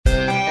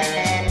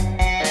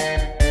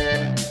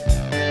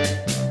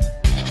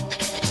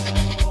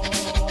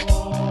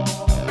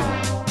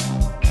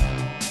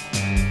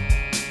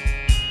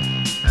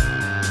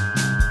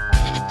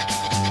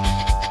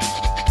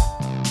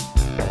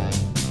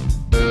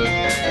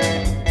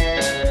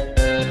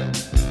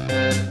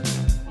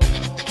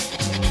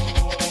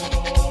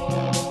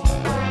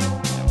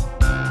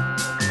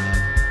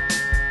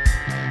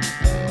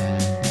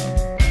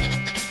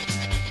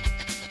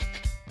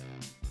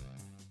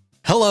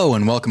Hello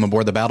and welcome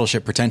aboard the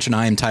Battleship Pretension.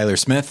 I am Tyler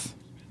Smith.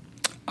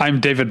 I'm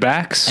David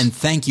Bax. And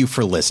thank you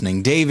for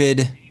listening.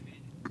 David,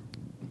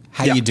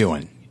 how you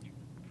doing?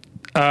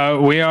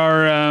 We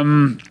are,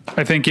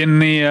 I think, in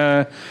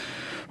the...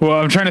 well,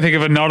 I'm trying to think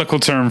of a nautical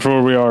term for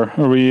where we are.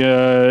 Are we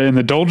in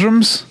the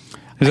doldrums?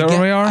 Is that where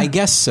we are? I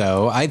guess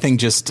so. I think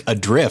just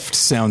adrift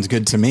sounds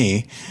good to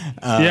me.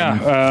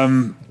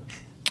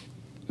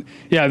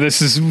 Yeah,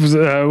 this is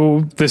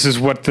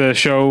what the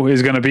show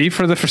is going to be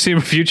for the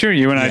foreseeable future.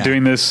 You and I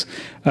doing this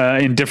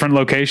in different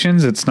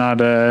locations. It's not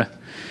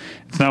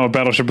what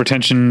Battleship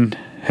Pretension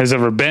has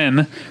ever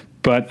been,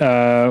 but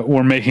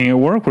we're making it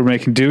work. We're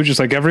making do,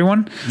 just like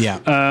everyone. Yeah.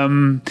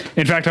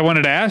 In fact, I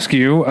wanted to ask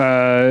you.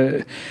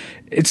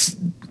 It's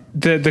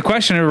the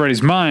question in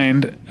everybody's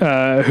mind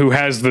who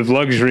has the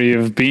luxury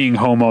of being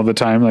home all the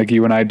time, like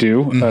you and I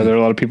do. Mm-hmm. There are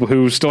a lot of people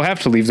who still have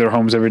to leave their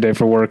homes every day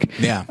for work.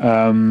 Yeah.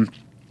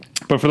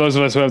 But for those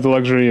of us who have the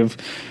luxury of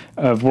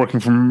working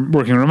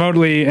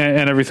remotely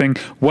and everything,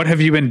 what have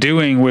you been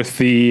doing with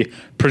the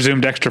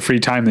presumed extra free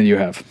time that you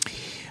have?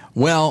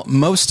 Well,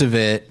 most of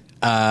it,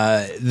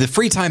 the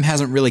free time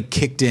hasn't really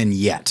kicked in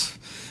yet.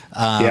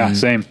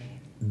 Same.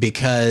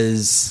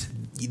 Because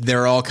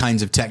there are all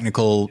kinds of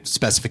technical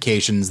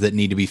specifications that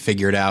need to be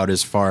figured out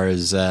as far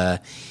as,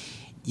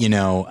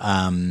 in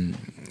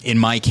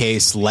my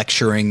case,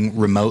 lecturing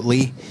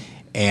remotely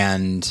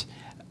and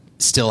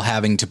still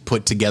having to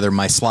put together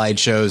my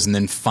slideshows and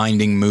then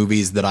finding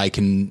movies that I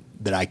can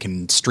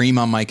stream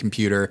on my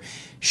computer,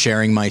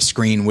 sharing my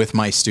screen with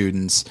my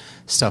students,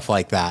 stuff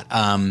like that.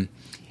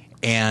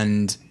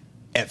 And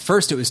at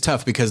first it was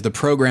tough because the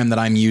program that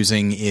I'm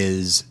using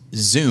is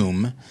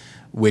Zoom,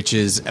 which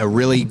is a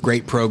really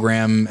great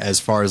program as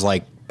far as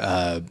like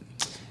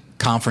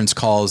conference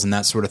calls and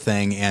that sort of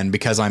thing. And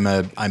because I'm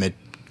a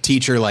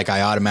teacher, like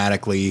I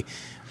automatically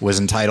was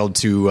entitled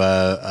to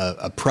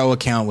a pro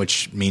account,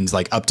 which means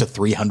like up to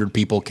 300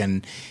 people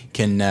can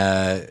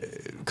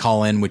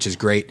call in, which is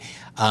great.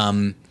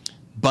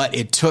 But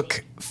it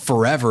took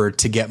forever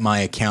to get my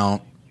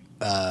account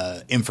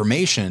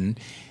information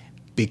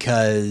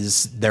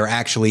because there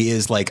actually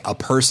is like a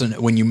person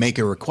when you make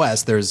a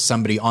request, there's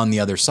somebody on the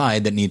other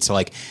side that needs to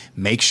like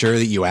make sure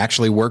that you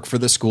actually work for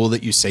the school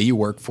that you say you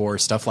work for,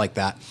 stuff like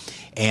that.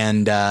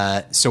 And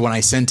so when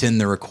I sent in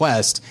the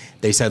request,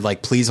 they said,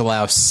 like, please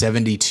allow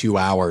 72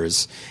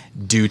 hours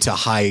due to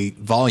high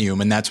volume.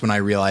 And that's when I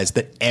realized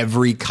that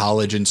every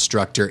college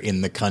instructor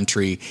in the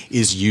country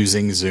is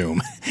using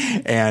Zoom.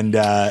 And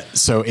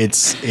so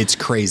it's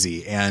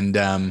crazy.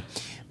 And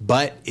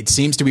but it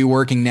seems to be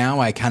working now.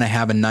 I kind of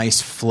have a nice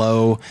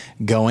flow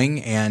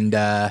going. And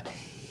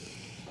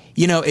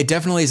it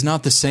definitely is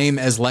not the same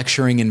as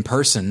lecturing in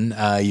person.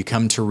 You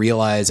come to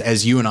realize,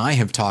 as you and I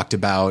have talked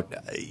about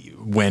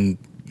when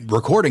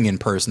recording in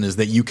person, is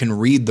that you can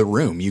read the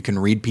room. You can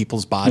read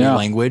people's body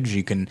language.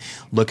 You can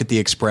look at the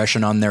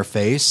expression on their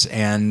face,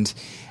 and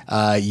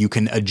you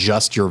can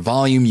adjust your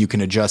volume. You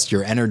can adjust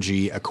your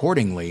energy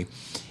accordingly.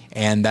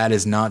 And that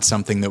is not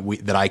something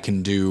that I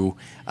can do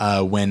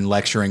when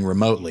lecturing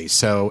remotely.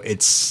 So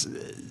it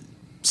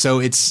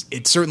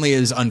certainly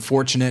is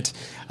unfortunate.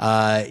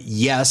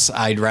 Yes,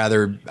 I'd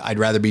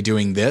rather be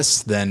doing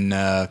this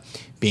than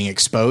being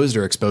exposed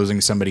or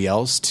exposing somebody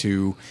else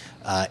to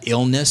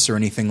illness or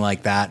anything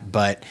like that.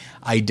 But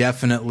I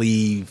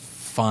definitely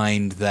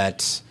find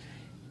that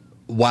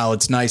while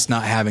it's nice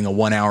not having a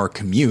 1 hour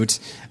commute,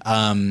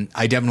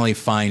 I definitely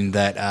find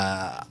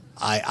that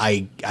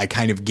I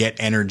kind of get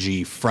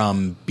energy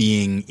from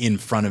being in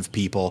front of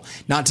people.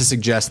 Not to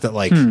suggest that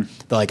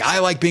I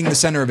like being the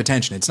center of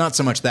attention. It's not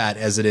so much that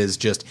as it is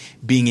just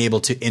being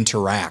able to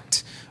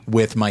interact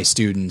with my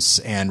students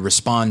and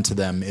respond to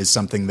them is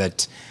something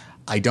that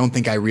I don't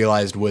think I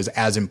realized was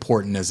as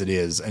important as it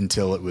is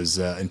until it was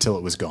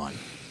gone.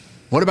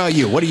 What about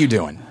you? What are you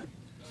doing?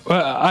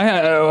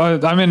 Well,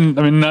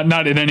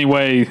 not in any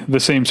way the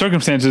same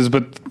circumstances,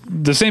 but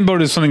the same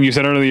boat as something you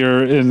said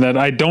earlier in that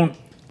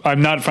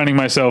I'm not finding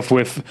myself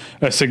with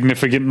a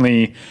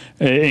significantly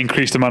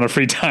increased amount of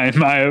free time.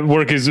 My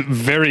work is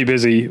very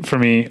busy for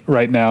me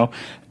right now.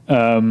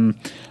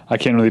 I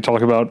can't really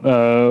talk about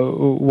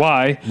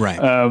why. Right.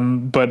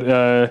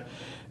 But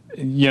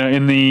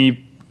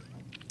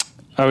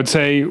I would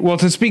say, well,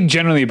 to speak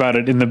generally about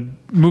it, in the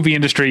movie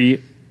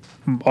industry,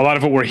 a lot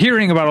of what we're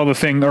hearing about all the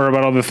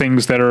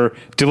things that are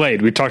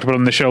delayed. We talked about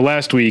on the show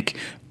last week,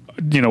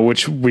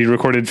 which we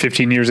recorded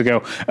 15 years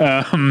ago.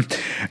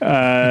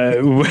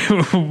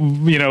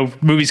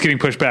 Movies getting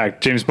pushed back.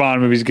 James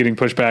Bond movies getting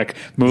pushed back.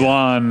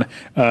 Mulan,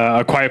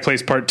 A Quiet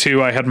Place Part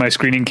 2. I had my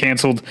screening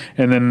canceled,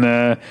 and then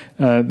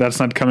that's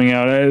not coming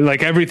out.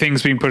 Like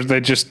everything's being pushed.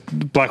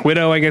 Black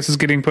Widow, I guess, is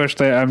getting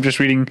pushed. I'm just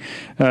reading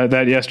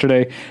that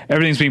yesterday.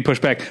 Everything's being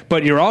pushed back.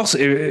 But you're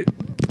also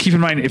keep in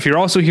mind, if you're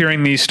also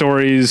hearing these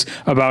stories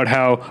about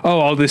how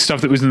all this stuff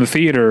that was in the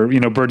theater,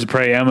 Birds of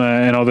Prey, Emma,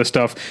 and all this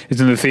stuff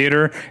is in the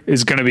theater,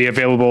 is going to be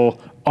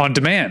available on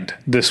demand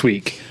this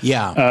week.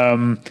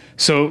 Yeah.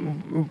 So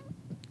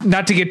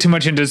not to get too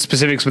much into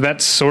specifics, but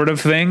that sort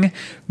of thing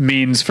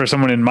means for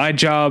someone in my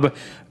job,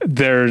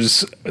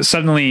 there's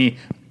suddenly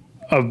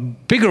a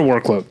bigger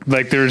workload.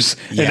 Like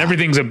and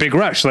everything's a big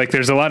rush. Like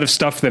there's a lot of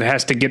stuff that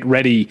has to get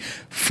ready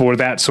for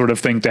that sort of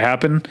thing to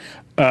happen.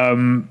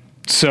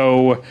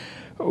 So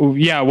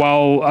yeah,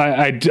 while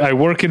I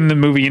work in the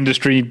movie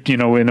industry,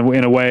 in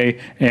a way,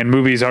 and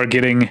movies are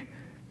getting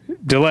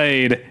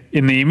delayed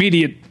in the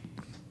immediate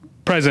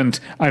present,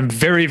 I'm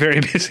very,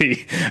 very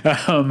busy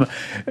from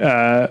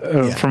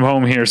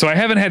home here. So I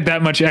haven't had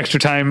that much extra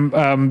time.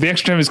 The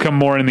extra time has come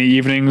more in the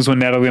evenings when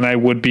Natalie and I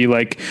would be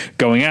like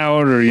going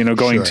out or,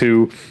 going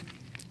to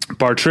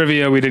bar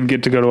trivia. We didn't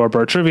get to go to our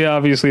bar trivia.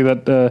 Obviously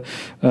that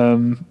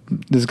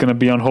is going to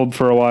be on hold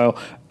for a while.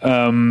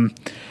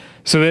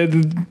 So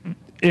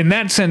in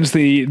that sense,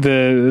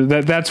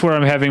 that's where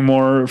I'm having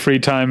more free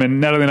time. And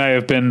Natalie and I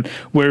have been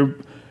where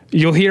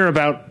you'll hear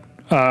about,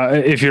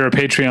 if you're a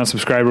Patreon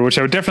subscriber, which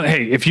I would definitely,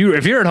 hey, if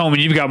you're at home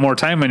and you've got more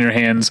time on your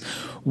hands,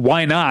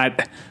 why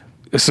not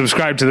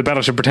subscribe to the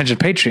Battleship Pretension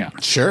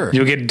Patreon? Sure.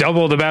 You'll get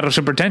double the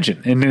Battleship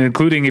Pretension, and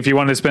including if you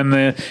want to be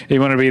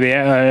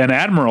an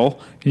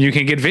admiral, you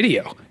can get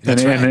video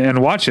and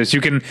watch this.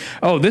 You can,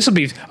 this will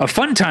be a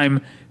fun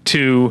time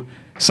to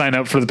sign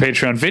up for the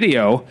Patreon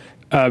video,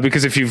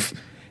 because if you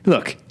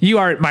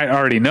might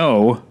already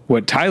know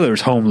what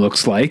Tyler's home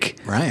looks like,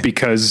 right?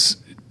 Because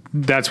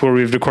that's where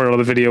we've recorded all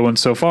the video ones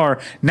so far.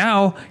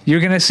 Now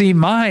you're going to see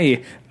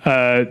my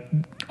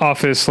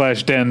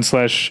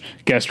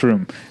office/den/guest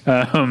room.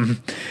 So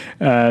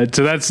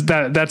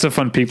that's a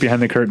fun peek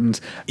behind the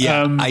curtains.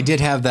 Yeah, I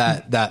did have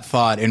that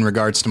thought in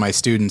regards to my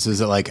students.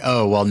 Is it like,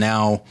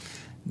 now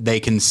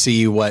they can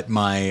see what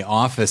my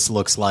office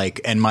looks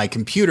like, and my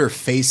computer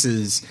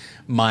faces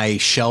my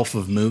shelf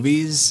of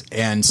movies,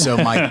 and so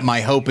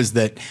my hope is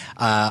that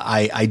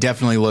I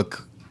definitely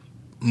look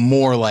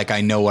more like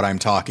I know what I'm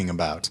talking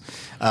about,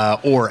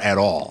 or at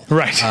all.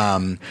 Right.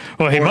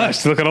 Well, he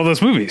must look at all those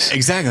movies.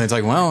 Exactly. It's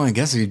like, well, I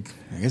guess he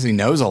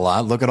knows a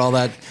lot. Look at all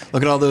that.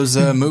 Look at all those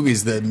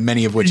movies that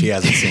many of which he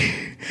hasn't seen.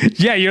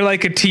 Yeah, you're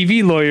like a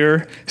TV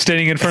lawyer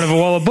standing in front of a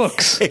wall of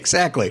books.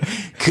 Exactly.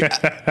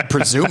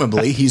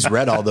 Presumably, he's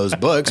read all those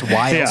books.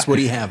 Why else would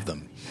he have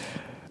them?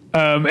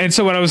 And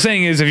so what I was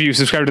saying is, if you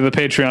subscribe to the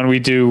Patreon, we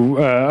do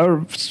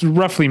a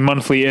roughly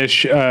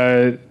monthly-ish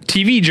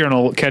TV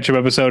Journal catch-up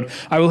episode.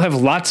 I will have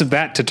lots of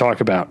that to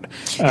talk about.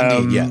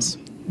 Indeed, yes.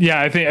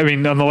 Yeah,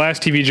 on the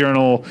last TV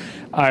Journal,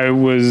 I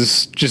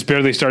was just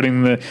barely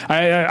starting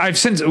I've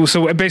since,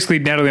 so basically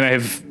Natalie and I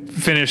have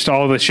finished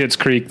all the Schitt's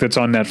Creek that's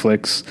on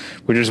Netflix.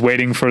 We're just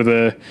waiting for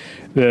the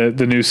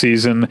new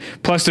season.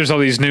 Plus, there's all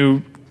these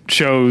new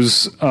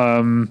shows.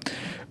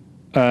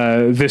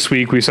 This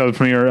week we saw the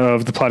premiere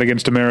of The Plot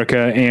Against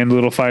America and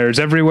Little Fires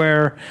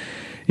Everywhere.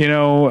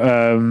 There's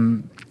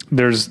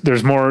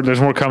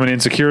more coming.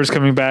 Insecure is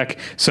coming back.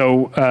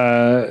 So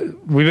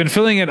we've been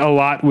filling it a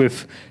lot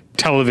with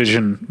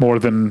television more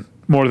than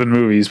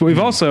movies. But we've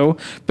also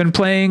been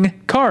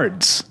playing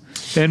cards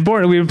and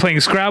board. We've been playing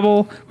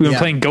Scrabble. We've been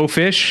playing Go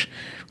Fish.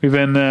 We've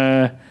been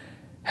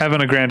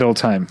having a grand old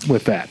time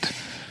with that.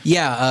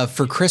 Yeah,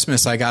 for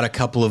Christmas, I got a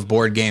couple of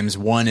board games.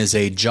 One is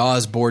a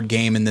Jaws board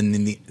game, and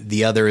then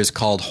the other is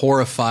called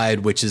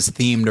Horrified, which is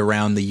themed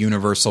around the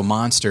Universal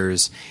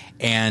monsters.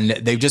 And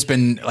they've just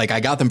been, I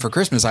got them for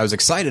Christmas. I was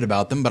excited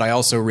about them, but I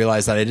also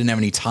realized that I didn't have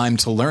any time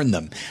to learn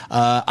them.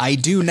 I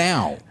do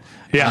now.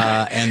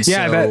 Yeah.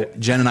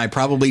 Jen and I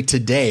probably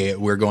today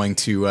we're going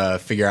to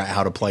figure out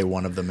how to play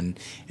one of them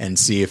and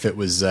see if it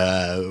was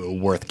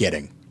worth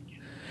getting.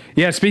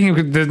 Yeah, speaking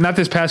of, not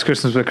this past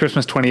Christmas, but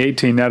Christmas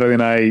 2018, Natalie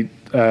and I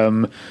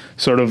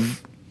sort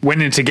of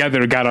went in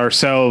together, got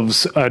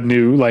ourselves a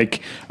new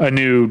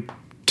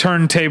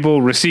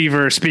turntable,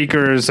 receiver,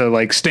 speakers,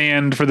 a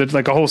stand for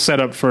a whole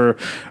setup for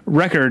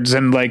records,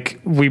 and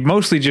we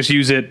mostly just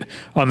use it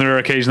on the rare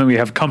occasion that we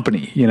have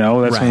company.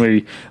 That's right. When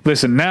we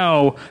listen.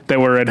 Now that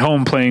we're at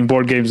home playing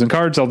board games and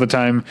cards all the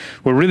time,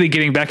 we're really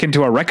getting back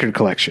into our record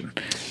collection,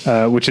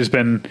 which has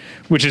been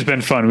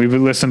fun. We've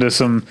listened to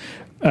some.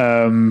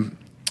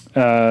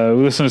 We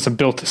listened to some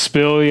Built to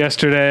Spill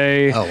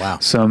yesterday. Oh wow!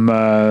 Some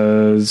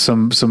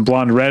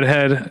Blonde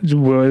Redhead.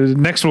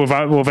 Next,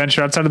 we'll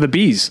venture outside of the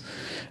Bees.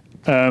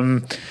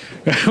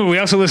 We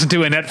also listened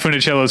to Annette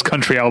Funicello's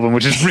country album,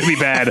 which is really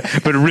bad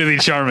but really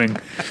charming.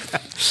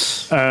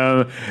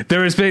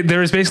 There was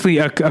basically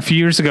a few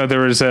years ago.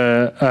 There was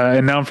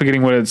and now I'm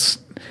forgetting what it's.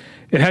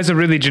 It has a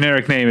really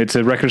generic name. It's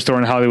a record store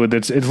in Hollywood.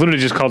 It's literally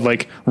just called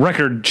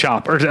Record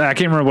Shop, or I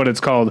can't remember what it's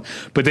called.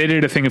 But they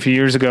did a thing a few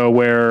years ago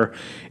where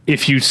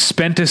if you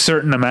spent a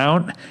certain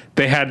amount,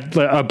 they had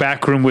a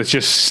back room with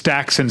just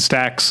stacks and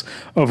stacks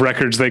of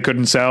records they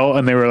couldn't sell,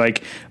 and they were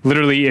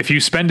literally, if you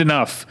spend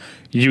enough,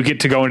 you get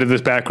to go into this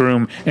back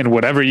room, and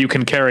whatever you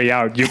can carry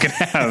out, you can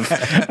have.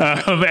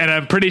 And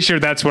I'm pretty sure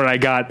that's where I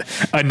got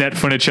Annette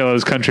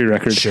Funicello's country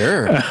record.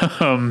 Sure.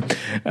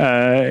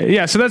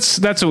 Yeah. So that's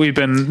what we've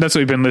been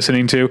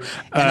listening to.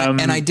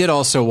 And I did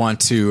also want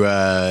to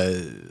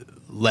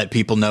let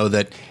people know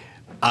that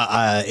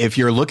if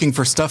you're looking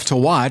for stuff to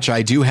watch,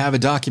 I do have a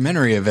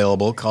documentary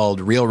available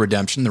called Real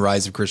Redemption: The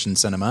Rise of Christian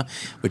Cinema,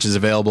 which is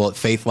available at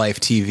Faith Life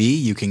TV.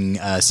 You can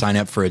sign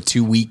up for a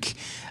 2-week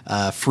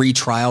free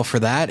trial for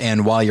that.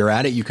 And while you're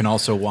at it, you can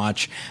also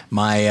watch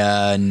my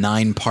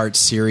 9-part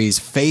series,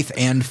 Faith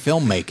and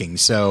Filmmaking.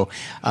 So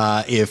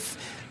if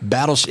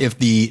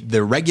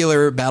the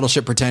regular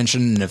Battleship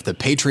Pretension and if the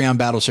Patreon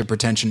Battleship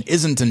Pretension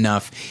isn't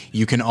enough,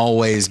 you can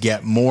always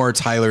get more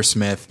Tyler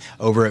Smith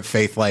over at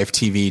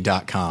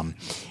faithlifetv.com.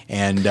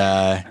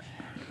 And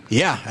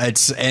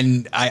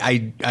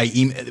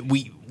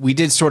we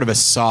did sort of a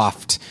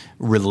soft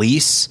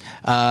release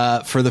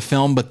for the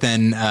film, but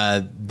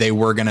then they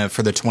were gonna,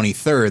 for the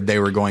 23rd, they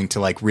were going to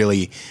like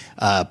really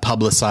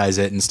publicize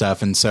it and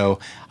stuff. And so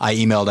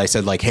I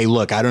said like, hey,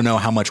 look, I don't know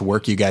how much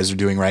work you guys are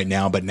doing right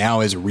now, but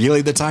now is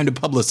really the time to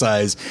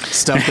publicize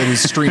stuff that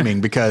is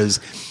streaming because,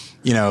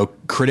 you know,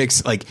 critic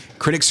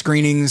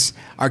screenings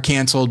are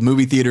canceled,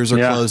 movie theaters are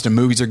closed, and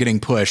movies are getting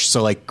pushed.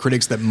 So like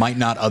critics that might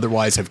not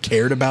otherwise have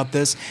cared about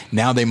this,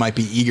 now they might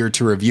be eager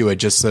to review it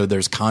just so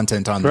there's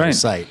content on their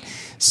site.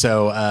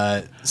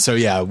 So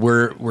yeah,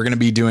 we're going to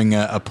be doing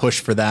a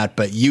push for that.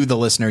 But you, the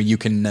listener, you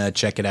can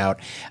check it out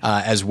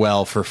as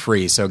well for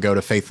free. So go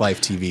to Faith Life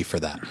TV for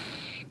that.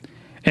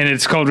 And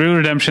it's called Real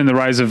Redemption: The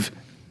Rise of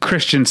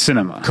Christian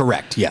Cinema.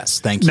 Correct. Yes.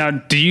 Thank you.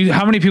 Now,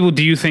 how many people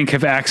do you think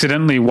have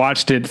accidentally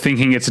watched it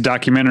thinking it's a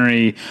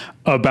documentary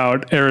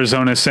about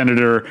Arizona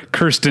Senator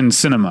Kyrsten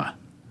Sinema?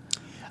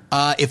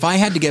 If I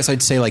had to guess,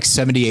 I'd say like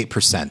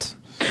 78%.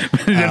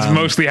 That's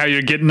mostly how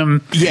you're getting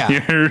them.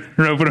 Yeah. You're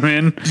roping them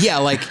in. Yeah.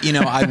 Like, you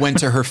know, I went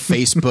to her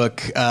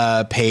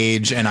Facebook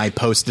page and I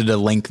posted a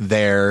link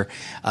there.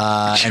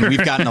 And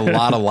we've gotten a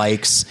lot of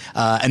likes.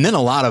 And then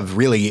a lot of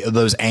really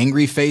those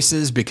angry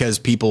faces because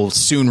people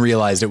soon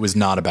realized it was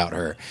not about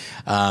her.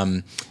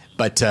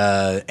 But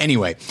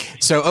anyway,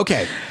 so,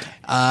 okay.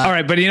 All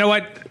right. But you know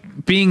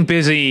what? Being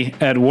busy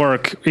at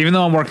work, even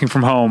though I'm working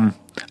from home,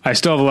 I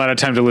still have a lot of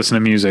time to listen to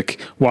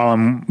music while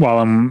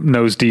I'm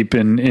nose deep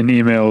in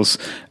emails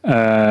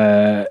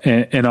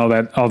and all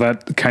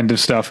that kind of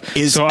stuff.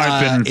 Is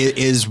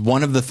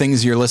one of the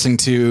things you're listening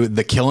to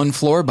The Killing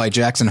Floor by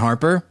Jackson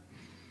Harper?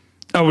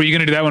 Oh, were you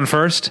going to do that one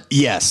first?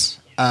 Yes.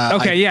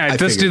 Okay,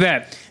 let's do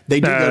that.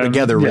 They do go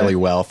together really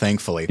well,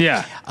 thankfully.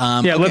 Yeah.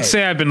 Okay. Let's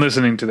say I've been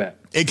listening to that.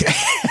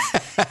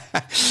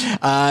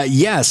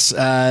 Yes,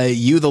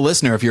 you, the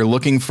listener, if you're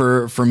looking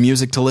for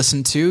music to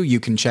listen to, you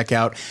can check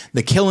out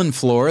The Killin'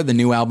 Floor, the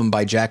new album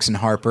by Jackson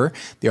Harper,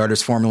 the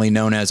artist formerly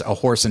known as A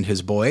Horse and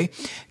His Boy.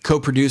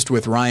 Co-produced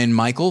with Ryan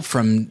Michael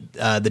from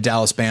the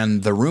Dallas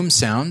band The Room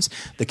Sounds,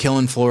 The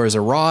Killin' Floor is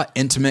a raw,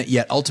 intimate,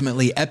 yet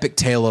ultimately epic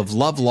tale of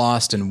love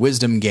lost and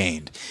wisdom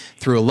gained.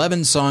 Through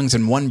 11 songs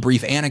and one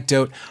brief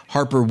anecdote,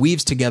 Harper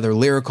weaves together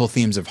lyrical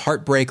themes of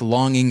heartbreak,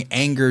 longing,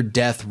 anger,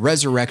 death,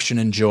 resurrection,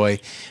 and joy,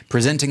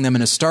 presenting them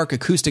in a stark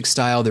acoustic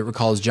style that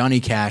recalls Johnny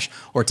Cash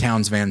or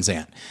Townes Van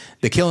Zandt.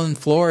 The Killin'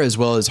 Floor, as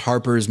well as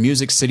Harper's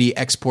Music City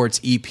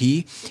Exports EP,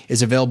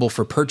 is available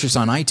for purchase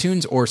on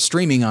iTunes or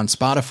streaming on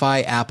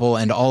Spotify, Apple,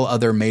 and all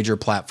other major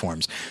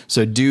platforms.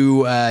 So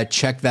do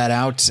check that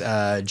out.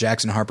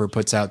 Jackson Harper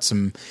puts out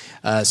some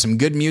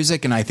good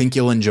music, and I think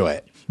you'll enjoy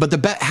it.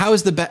 But how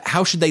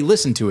should they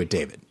listen to it,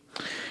 David?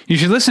 You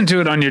should listen to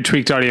it on your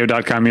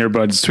tweakedaudio.com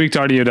earbuds.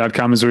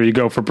 Tweakedaudio.com is where you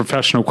go for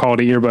professional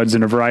quality earbuds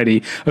in a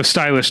variety of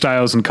stylish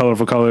styles and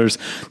colorful colors.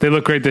 They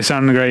look great. They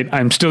sound great.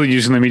 I'm still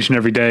using them each and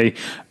every day.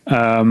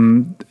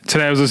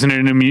 Today I was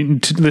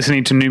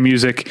listening to new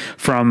music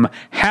from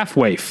Half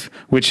Waif,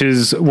 which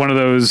is one of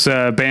those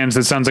bands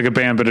that sounds like a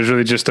band, but is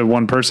really just a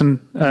one-person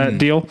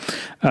deal.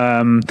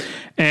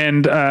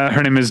 And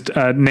her name is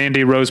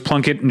Nandy Rose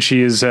Plunkett, and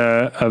she is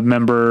a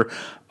member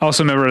of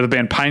the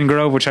band Pine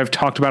Grove, which I've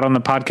talked about on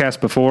the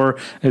podcast before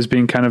as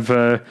being kind of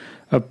a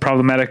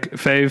problematic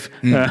fave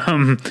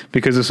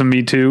because of some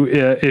Me Too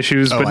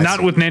issues, but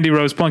not with Nandy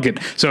Rose Plunkett.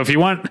 So if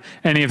you want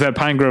any of that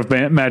Pine Grove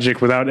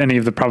magic without any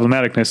of the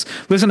problematicness,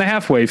 listen to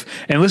Half Waif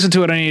and listen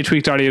to it on any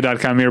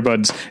tweakedaudio.com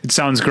earbuds. It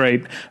sounds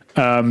great.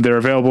 They're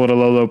available at a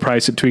low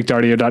price at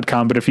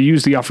tweakedaudio.com. But if you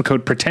use the offer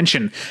code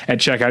pretension at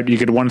checkout, you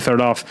get 1/3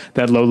 off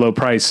that low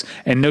price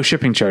and no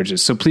shipping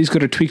charges. So please go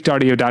to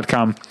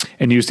tweakedaudio.com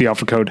and use the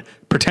offer code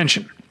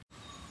pretension.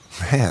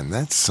 Man,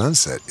 that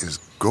sunset is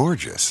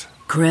gorgeous.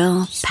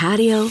 Grill,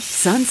 patio,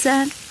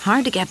 sunset.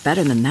 Hard to get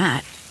better than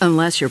that.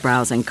 Unless you're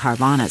browsing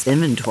Carvana's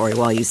inventory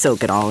while you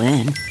soak it all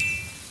in.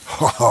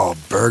 Oh,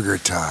 burger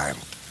time.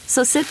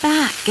 So sit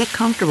back, get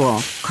comfortable.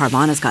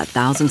 Carvana's got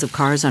thousands of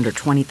cars under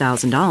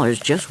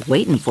 $20,000 just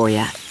waiting for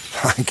you.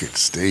 I could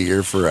stay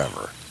here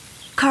forever.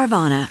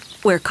 Carvana,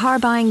 where car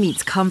buying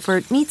meets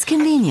comfort meets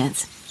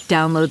convenience.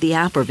 Download the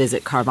app or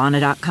visit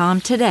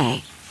Carvana.com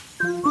today.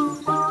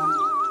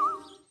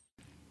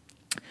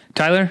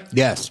 Tyler?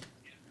 Yes.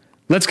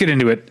 Let's get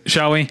into it,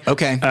 shall we?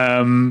 Okay.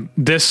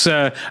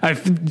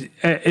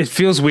 It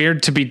feels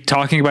weird to be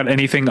talking about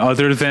anything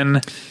other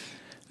than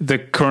the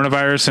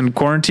coronavirus and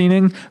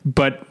quarantining,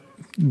 but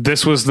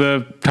this was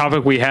the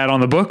topic we had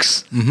on the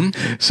books.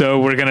 Mm-hmm.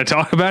 So we're going to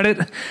talk about it.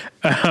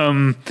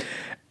 I'm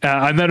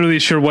not really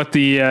sure what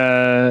the,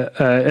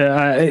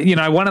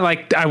 I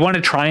want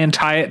to try and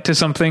tie it to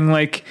something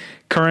like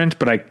current,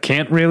 but I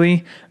can't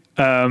really,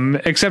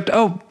 except,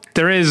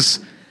 there is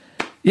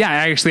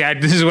Yeah,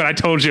 this is what I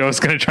told you I was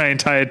going to try and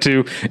tie it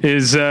to,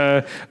 is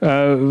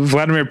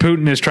Vladimir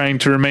Putin is trying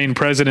to remain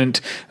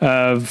president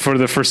for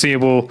the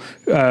foreseeable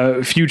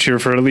future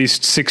for at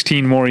least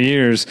 16 more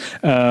years.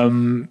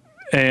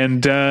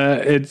 And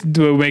it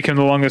will make him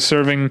the longest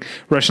serving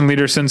Russian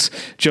leader since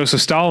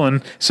Joseph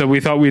Stalin. So we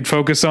thought we'd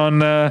focus on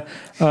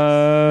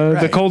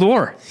the Cold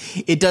War.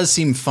 It does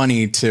seem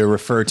funny to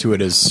refer to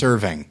it as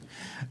serving.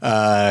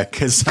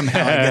 Because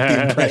somehow I get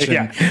the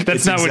impression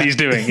that's not what he's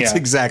doing. It's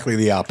exactly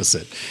the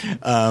opposite.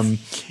 And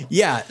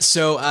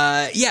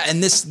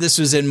this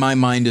was in my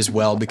mind as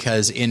well,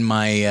 because in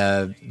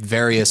my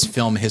various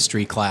film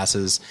history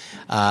classes,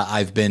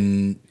 I've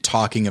been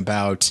talking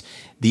about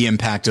the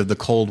impact of the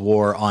Cold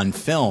War on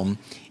film,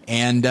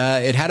 and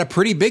it had a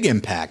pretty big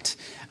impact.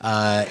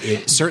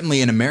 It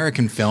certainly in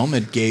American film,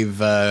 it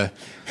gave us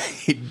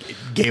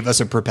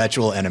a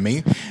perpetual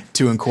enemy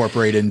to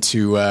incorporate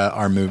into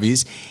our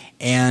movies.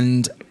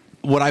 And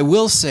what I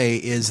will say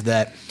is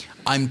that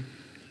I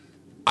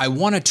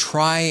want to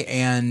try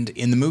and,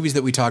 in the movies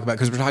that we talk about,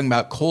 because we're talking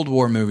about Cold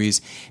War movies,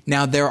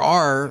 now there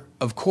are,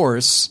 of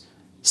course,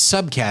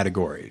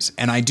 subcategories.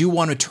 And I do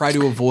want to try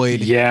to avoid...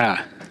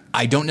 Yeah.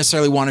 I don't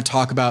necessarily want to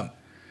talk about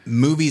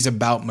movies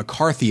about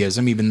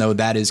McCarthyism, even though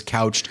that is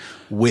couched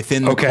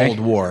within the Cold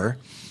War.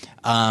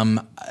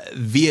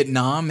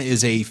 Vietnam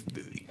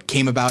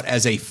came about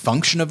as a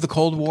function of the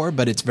Cold War,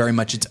 but it's very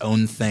much its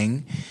own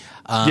thing.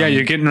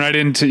 You're getting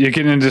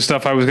into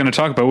stuff I was going to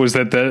talk about, was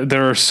that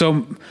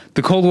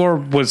the Cold War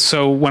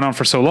went on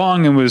for so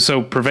long and was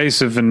so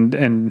pervasive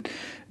and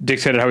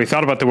dictated how we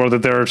thought about the world,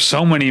 that there are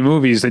so many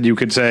movies that you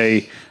could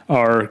say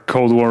are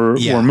Cold War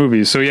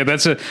movies. So yeah,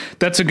 that's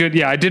a good,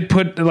 I did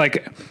put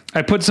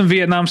I put some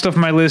Vietnam stuff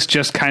on my list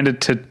just kind of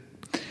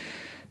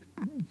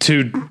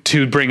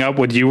to bring up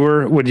what you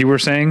were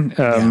saying.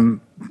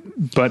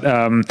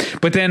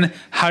 But then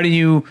how do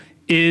you,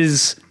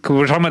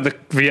 we're talking about the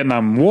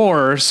Vietnam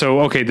War,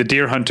 so the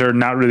Deer Hunter,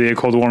 not really a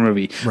Cold War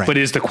movie, right. But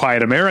is The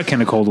Quiet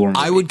American a Cold War movie?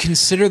 I would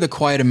consider The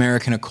Quiet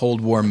American a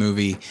Cold War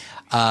movie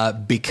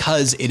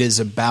because it is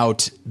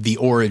about the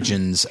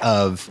origins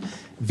of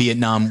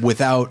Vietnam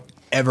without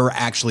ever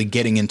actually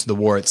getting into the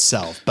war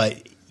itself.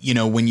 But,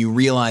 when you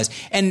realize,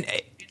 and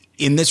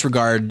in this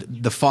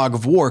regard, The Fog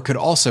of War could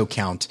also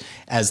count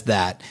as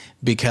that,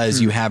 because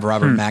you have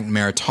Robert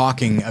McNamara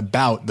talking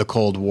about the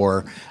Cold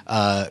War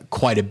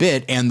quite a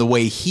bit, and the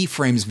way he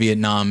frames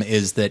Vietnam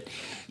is that,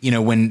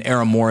 when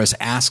Errol Morris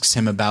asks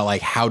him about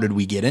how did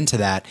we get into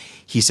that,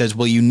 he says,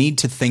 well, you need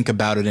to think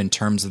about it in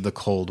terms of the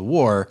Cold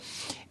War.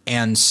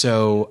 And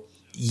so,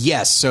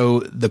 yes,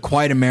 so The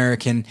Quiet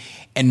American,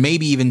 and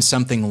maybe even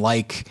something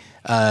like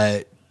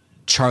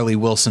Charlie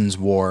Wilson's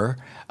War,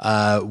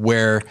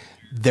 where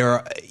there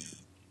are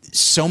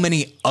so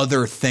many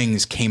other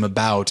things came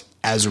about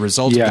as a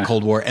result of the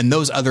Cold War, and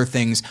those other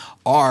things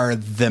are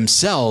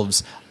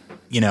themselves,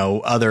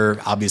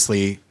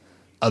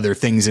 other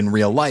things in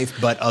real life,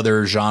 but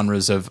other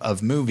genres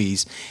of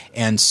movies.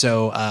 And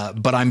so,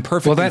 but I'm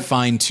perfectly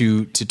fine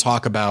to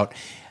talk about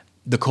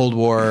the Cold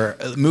War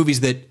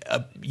movies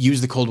that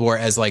use the Cold War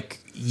as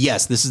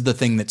yes, this is the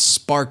thing that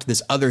sparked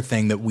this other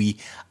thing that we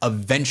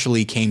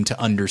eventually came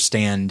to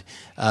understand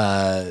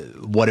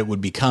what it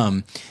would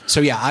become.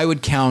 So yeah, I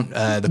would count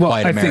The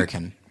Quiet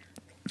American.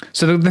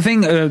 So the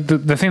thing that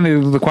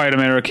The Quiet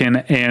American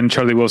and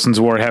Charlie Wilson's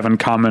War have in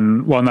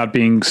common, while not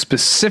being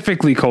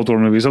specifically Cold War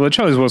movies, although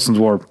Charlie Wilson's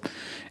War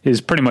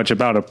is pretty much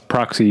about a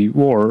proxy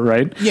war,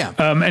 right? Yeah.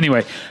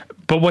 Anyway,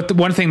 but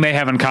one thing they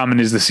have in common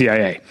is the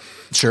CIA.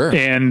 Sure.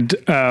 And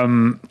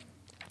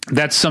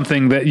that's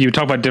something that you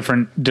talk about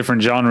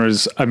different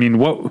genres. I mean,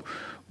 what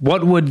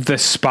would the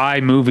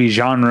spy movie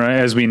genre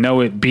as we know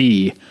it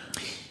be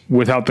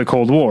without the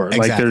Cold War?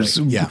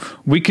 Exactly.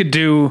 We could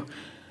do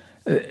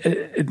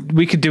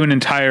an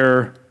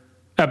entire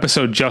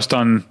episode just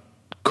on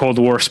Cold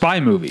War spy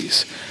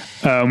movies.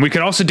 We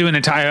could also do an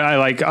entire,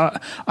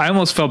 I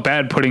almost felt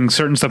bad putting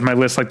certain stuff on my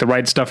list, like The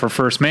Right Stuff or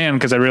First Man,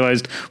 because I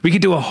realized we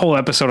could do a whole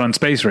episode on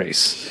Space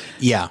Race.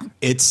 Yeah,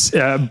 it's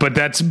but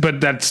that's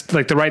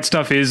The Right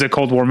Stuff is a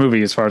Cold War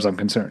movie as far as I'm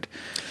concerned.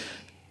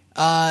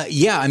 I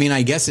mean,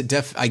 I guess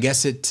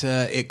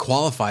it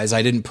qualifies.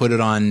 I didn't put it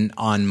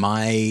on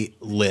my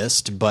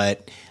list,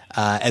 but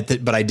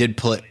I did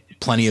put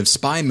plenty of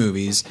spy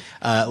movies,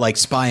 like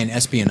spy and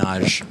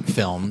espionage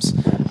films.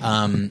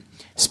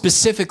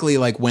 Specifically,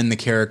 when the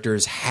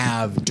characters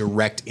have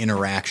direct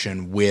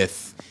interaction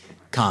with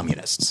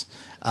communists.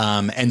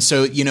 And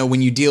so,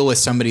 when you deal with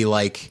somebody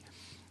like,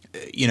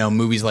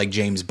 movies like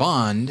James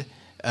Bond,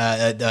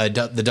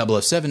 the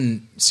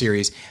 007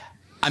 series,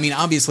 I mean,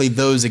 obviously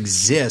those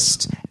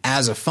exist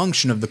as a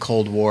function of the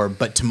Cold War,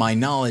 but to my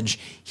knowledge,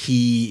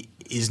 he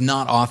is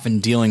not often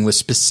dealing with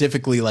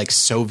specifically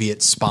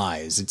Soviet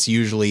spies. It's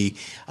usually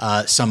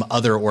some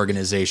other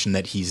organization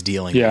that he's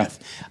dealing with.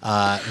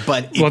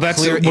 But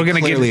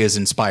it clearly is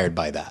inspired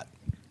by that.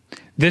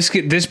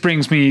 This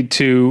brings me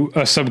to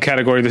a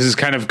subcategory.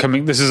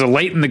 This is a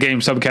late in the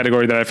game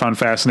subcategory that I found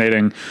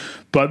fascinating,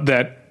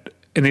 and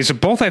these are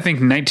both, I think,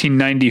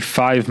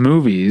 1995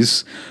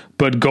 movies,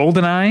 but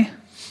GoldenEye.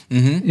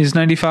 is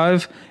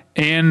 95,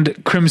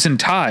 and Crimson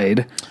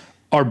Tide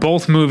are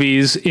both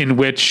movies in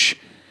which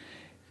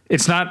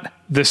it's not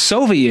the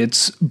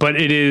Soviets, but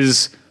it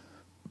is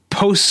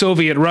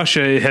post-Soviet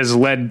Russia has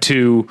led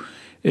to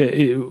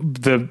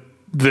the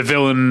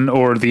villain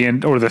or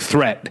the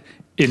threat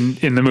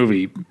in the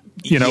movie.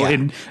 You know,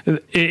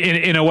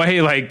 in a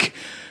way, like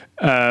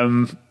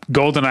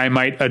GoldenEye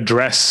might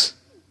address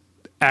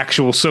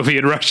actual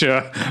Soviet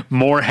Russia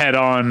more head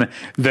on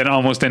than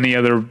almost any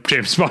other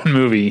James Bond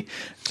movie,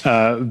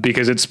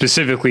 because it's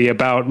specifically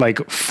about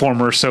like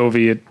former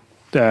Soviet.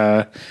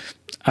 I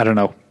don't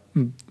know.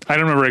 I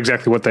don't remember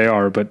exactly what they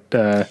are, but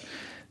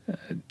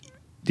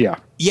yeah.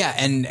 Yeah,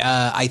 and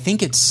I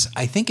think it's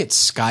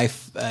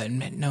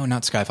no,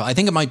 not Skyfall. I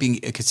think it might be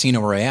a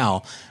Casino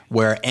Royale,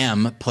 where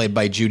M, played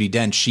by Judi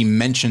Dench, she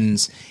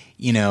mentions,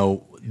 you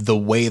know, the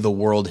way the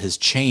world has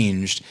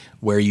changed,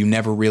 where you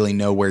never really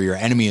know where your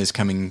enemy is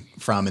coming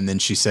from, and then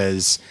she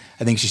says,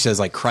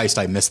 like, "Christ,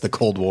 I missed the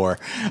Cold War,"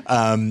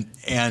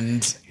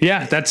 and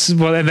yeah,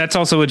 that's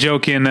also a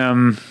joke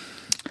in.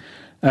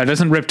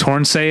 Doesn't Rip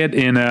Torn say it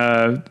in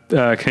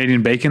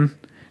Canadian Bacon?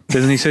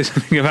 Doesn't he say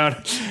something about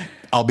it?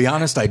 I'll be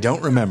honest, I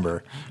don't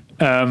remember.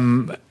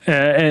 And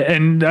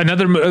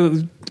another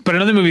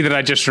movie that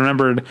I just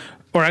remembered,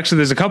 or actually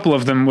there's a couple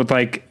of them with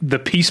like The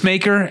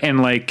Peacemaker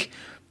and like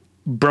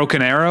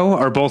Broken Arrow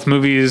are both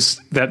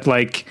movies that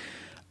like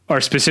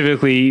are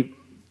specifically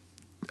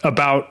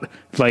about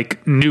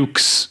like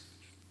nukes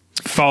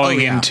falling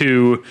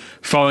into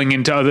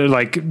other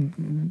like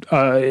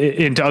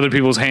into other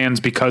people's hands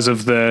because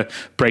of the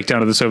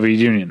breakdown of the Soviet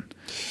Union.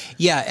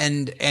 Yeah,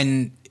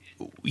 and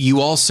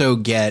you also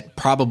get,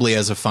 probably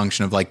as a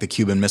function of like the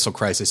Cuban Missile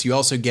Crisis, you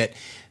also get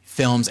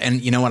films,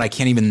 and you know what, I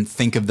can't even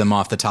think of them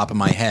off the top of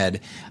my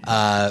head,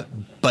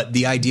 but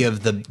the idea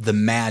of the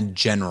mad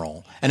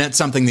general, and that's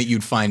something that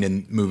you'd find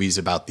in movies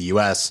about the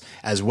U.S.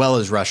 as well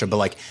as Russia, but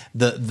like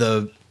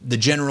the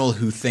general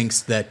who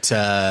thinks that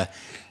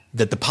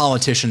that the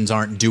politicians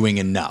aren't doing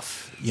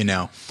enough, you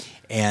know,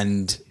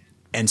 and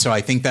so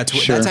I think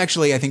that's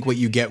actually I think what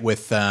you get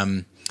with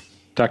Dr.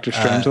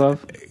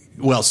 Strangelove.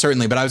 Well,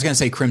 certainly, but I was going to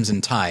say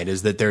Crimson Tide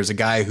is that there's a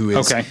guy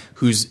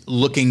who's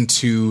looking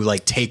to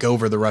like take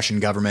over the Russian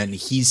government, and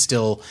he's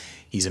a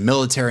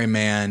military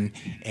man,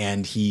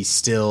 and he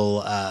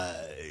still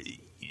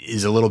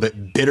is a little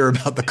bit bitter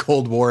about the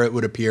Cold War, it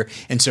would appear,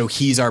 and so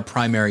he's our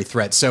primary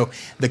threat. So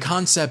the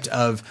concept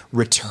of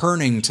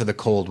returning to the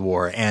Cold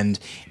War and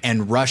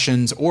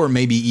Russians, or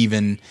maybe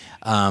even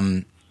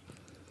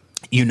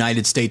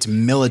United States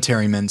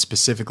military men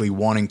specifically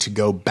wanting to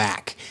go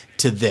back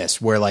to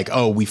this, where like,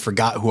 oh, we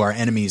forgot who our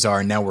enemies are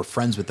and now we're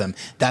friends with them.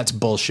 That's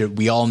bullshit.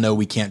 We all know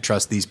we can't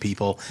trust these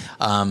people.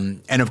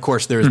 And of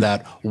course, there's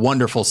that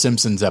wonderful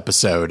Simpsons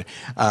episode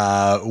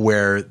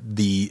where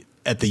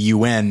at the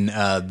UN,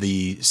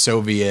 the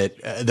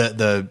Soviet,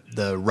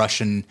 the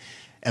Russian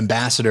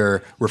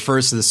ambassador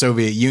refers to the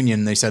Soviet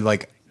Union. They said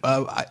like,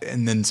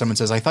 and then someone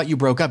says, "I thought you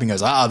broke up." And he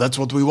goes, that's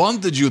what we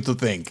wanted you to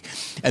think.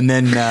 And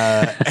then,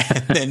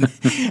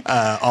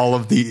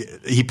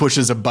 he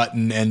pushes a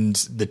button and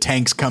the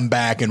tanks come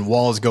back and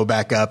walls go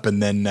back up.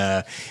 And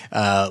then,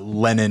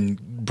 Lenin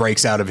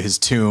breaks out of his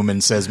tomb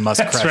and says,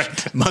 must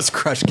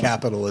crush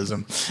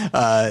capitalism.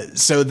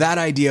 So that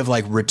idea of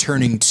like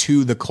returning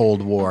to the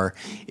Cold War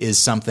is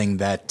something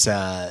that,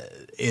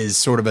 is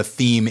sort of a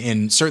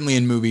theme certainly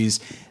in movies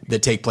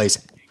that take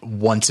place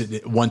once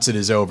it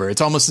is over. It's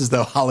almost as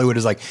though Hollywood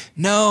is like,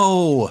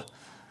 no,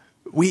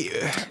 we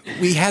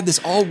had this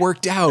all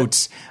worked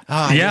out.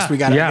 I guess we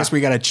got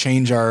to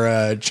change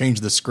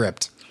the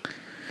script.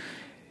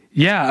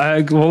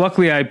 Yeah. Well,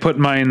 luckily I put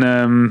mine,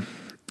 my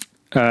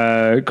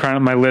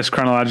list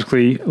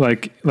chronologically,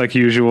 like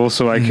usual.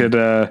 So I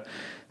could,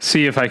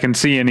 see if I can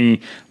see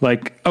any,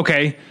 like,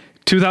 okay,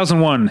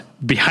 2001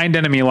 Behind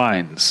Enemy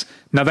Lines.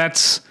 Now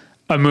that's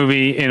a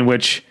movie in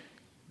which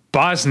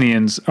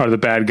Bosnians are the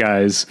bad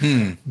guys,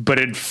 but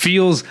it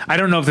feels, I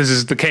don't know if this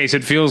is the case.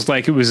 It feels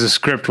like it was a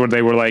script where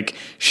they were like,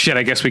 shit,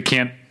 I guess we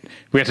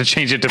have to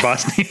change it to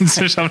Bosnians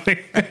or something.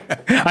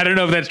 I don't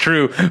know if that's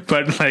true,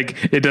 but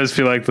like, it does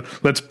feel like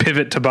let's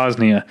pivot to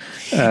Bosnia.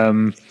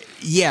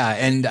 Yeah.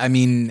 And I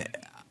mean,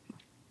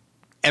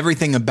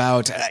 everything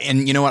about,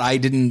 and you know what, I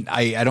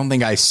don't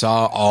think I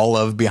saw all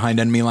of Behind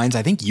Enemy Lines.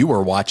 I think you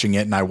were watching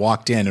it and I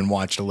walked in and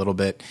watched a little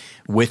bit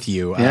with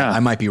you. Yeah. I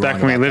might be wrong.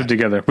 Back when we lived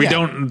together. We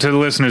don't, to the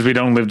listeners, we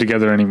don't live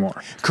together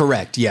anymore.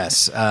 Correct.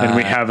 Yes. And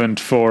we haven't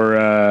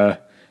for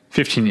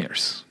 15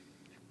 years.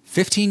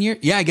 15 years?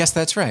 Yeah, I guess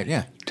that's right.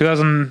 Yeah.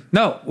 2000.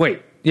 No,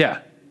 wait. Yeah.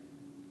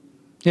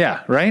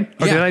 Yeah. Right.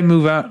 Or Yeah. did I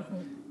move out?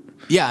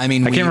 Yeah. I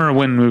mean, I can't remember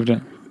when we moved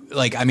in.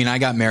 Like, I mean, I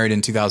got married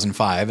in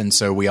 2005 and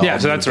so we all,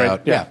 so that's right.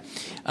 Out. Yeah.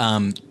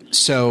 And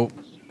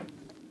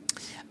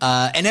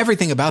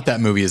everything about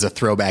that movie is a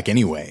throwback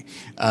anyway.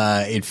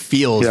 It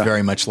feels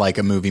very much like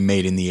a movie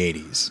made in the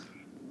 80s.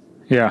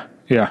 Yeah,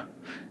 yeah.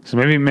 So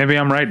maybe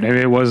I'm right. Maybe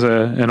it was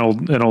an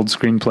old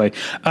screenplay.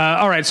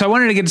 All right. So I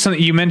wanted to get to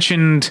something you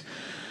mentioned.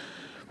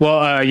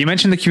 Well, you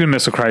mentioned the Cuban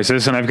Missile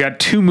Crisis, and I've got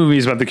two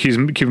movies about the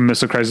Cuban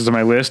Missile Crisis on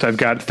my list. I've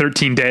got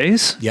 13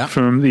 Days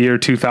from the year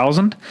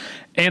 2000,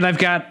 and I've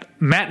got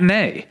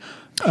Matinee.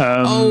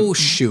 Oh,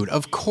 shoot.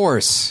 Of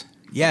course.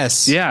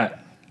 Yes. Yeah.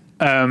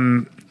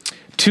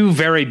 Two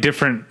very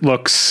different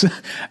looks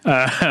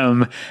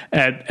at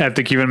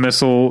the Cuban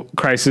Missile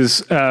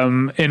Crisis.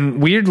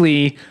 And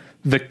weirdly,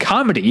 the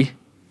comedy,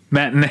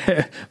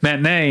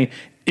 Matinee,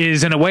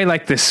 is in a way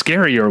like the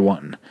scarier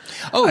one.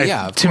 Oh,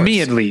 yeah. To me,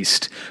 at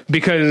least.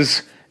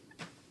 Because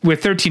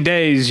with 13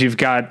 Days, you've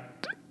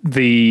got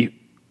the...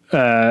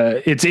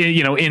 it's,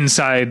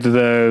 inside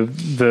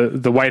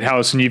the White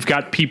House, and you've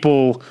got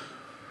people...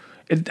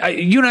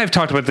 you and I have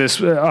talked about this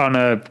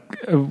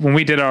when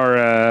we did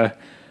our...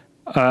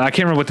 I can't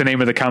remember what the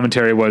name of the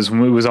commentary was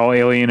when it was all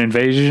alien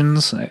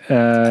invasions.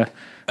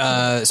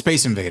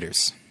 Space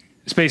Invaders.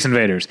 Space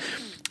Invaders.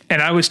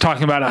 And I was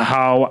talking about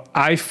how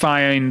I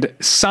find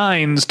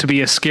Signs to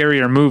be a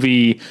scarier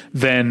movie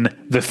than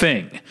The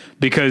Thing.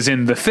 Because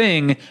in The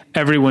Thing,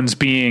 everyone's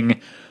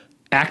being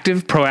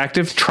active,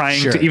 proactive,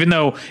 trying to, even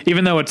though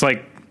it's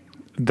like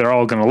they're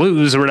all going to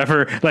lose or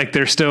whatever, like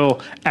they're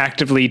still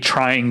actively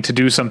trying to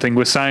do something.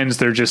 With Signs,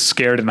 they're just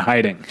scared and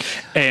hiding.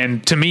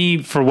 And to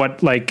me, for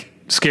what like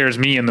scares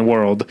me in the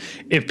world,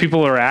 if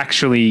people are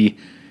actually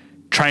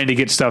trying to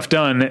get stuff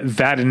done,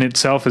 that in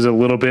itself is a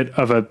little bit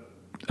of a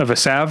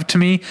salve to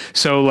me.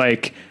 So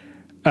like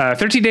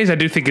 13 Days I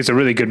do think is a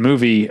really good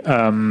movie,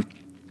 and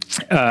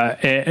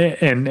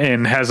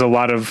has a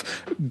lot of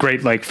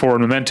great like forward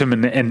momentum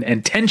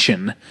and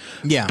tension.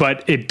 Yeah.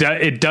 But it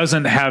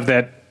doesn't have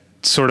that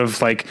sort of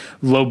like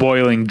low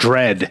boiling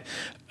dread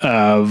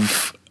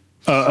of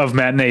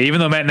Matinee,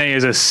 even though Matinee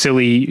is a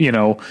silly,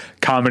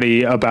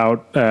 comedy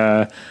about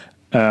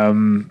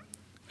John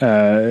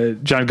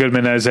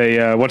Goodman as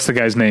a what's the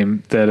guy's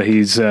name that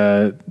he's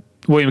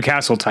William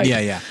Castle type.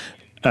 Yeah.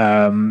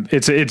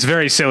 It's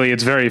very silly,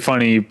 it's very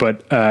funny,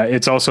 but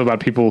it's also about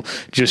people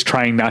just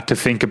trying not to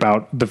think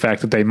about the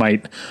fact that they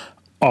might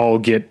all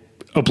get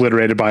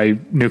obliterated by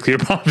nuclear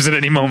bombs at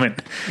any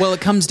moment. Well, it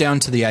comes down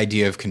to the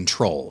idea of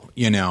control.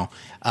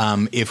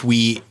 If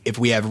we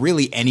have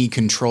really any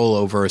control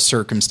over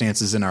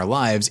circumstances in our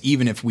lives,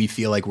 even if we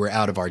feel like we're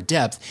out of our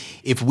depth,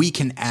 if we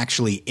can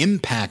actually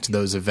impact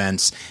those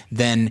events,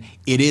 then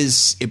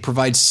it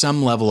provides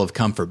some level of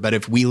comfort. But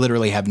if we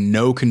literally have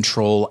no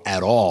control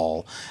at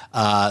all,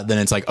 then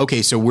it's like,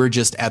 okay, so we're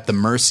just at the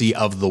mercy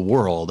of the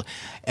world.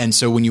 And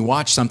so when you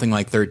watch something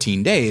like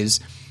 13 Days,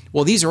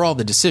 well, these are all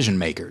the decision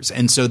makers.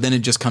 And so then it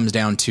just comes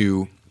down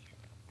to,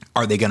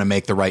 are they going to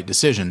make the right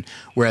decision?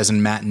 Whereas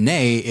in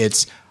Matinee,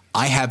 it's,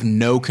 I have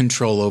no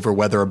control over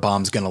whether a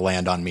bomb's going to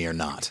land on me or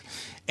not.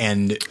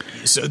 And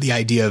so the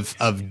idea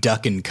of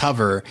duck and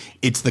cover,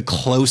 it's the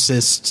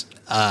closest,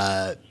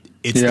 the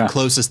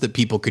closest that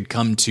people could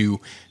come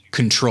to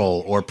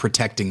control or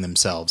protecting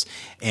themselves.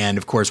 And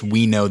of course,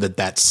 we know that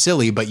that's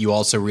silly, but you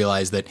also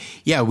realize that,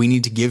 we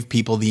need to give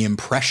people the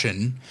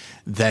impression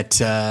that,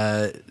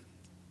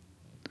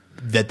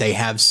 that they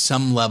have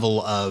some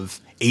level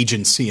of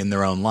agency in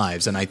their own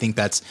lives. And I think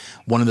that's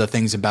one of the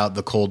things about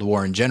the Cold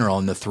War in general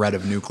and the threat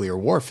of nuclear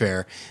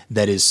warfare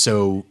that is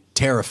so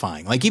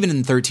terrifying. Like even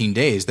in 13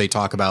 Days, they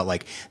talk about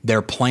like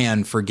their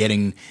plan for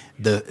getting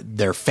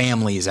their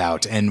families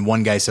out. And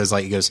one guy says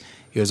he goes,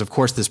 of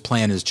course, this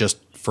plan is just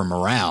for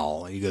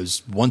morale. He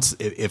goes,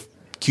 if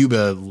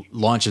Cuba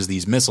launches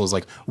these missiles,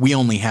 like we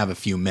only have a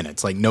few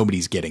minutes, like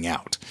nobody's getting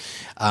out.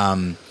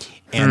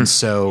 And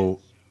so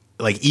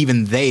like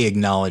even they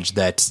acknowledge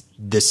that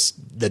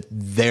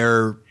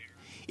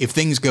if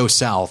things go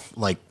south,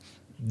 like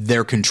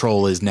their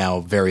control is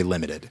now very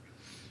limited.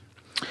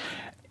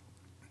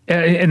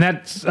 And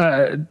that's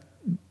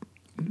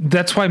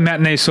why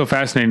Matinee is so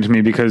fascinating to me,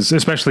 because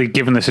especially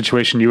given the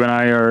situation you and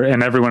I are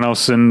and everyone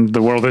else in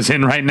the world is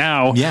in right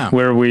now,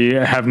 where we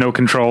have no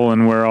control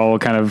and we're all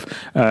kind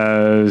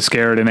of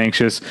scared and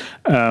anxious.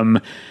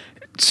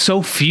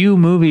 So few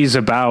movies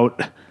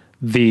about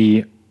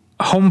the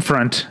home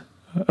front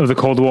of the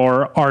Cold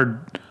War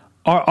are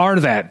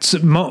that. So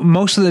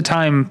most of the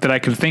time that I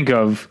could think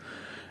of,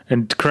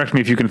 and correct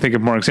me if you can think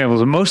of more examples,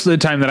 but most of the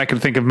time that I can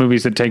think of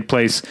movies that take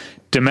place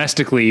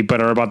domestically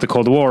but are about the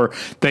Cold War,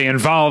 they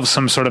involve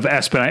some sort of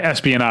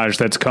espionage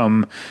that's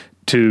come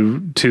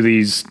to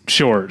these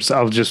shores.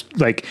 I'll just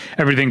like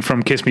everything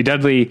from Kiss Me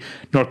Deadly,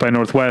 North by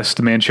Northwest,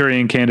 The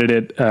Manchurian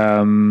Candidate.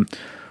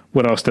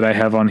 What else did I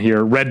have on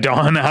here? Red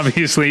Dawn,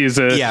 obviously, is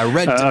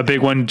a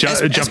big one.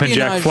 Jumpin'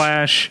 Jack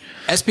Flash.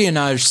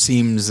 Espionage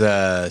seems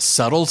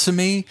subtle to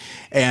me,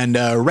 and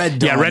Red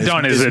Dawn. Yeah, Red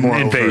Dawn is an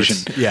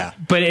invasion. Yeah,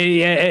 but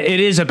it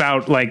is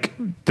about like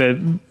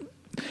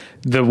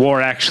the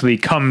war actually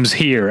comes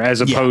here,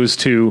 as opposed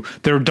to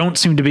there don't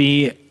seem to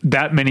be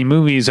that many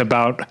movies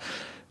about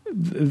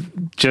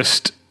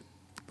just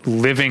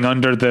living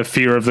under the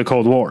fear of the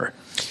Cold War.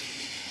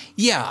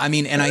 Yeah, I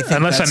mean, and I think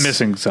unless I'm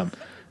missing some.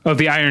 Oh,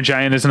 The Iron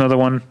Giant is another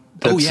one.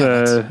 That's,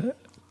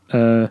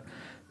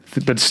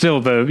 but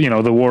still,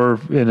 the war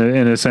in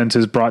a sense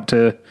is brought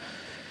to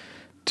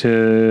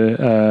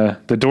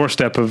the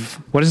doorstep of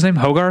what is his name,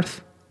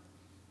 Hogarth.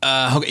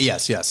 Okay,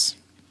 yes.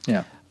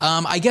 Yeah.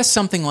 I guess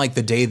something like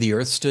The Day the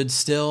Earth Stood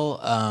Still,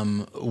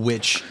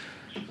 which,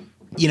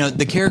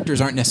 the characters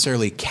aren't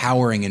necessarily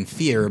cowering in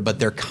fear, but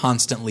they're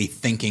constantly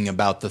thinking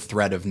about the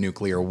threat of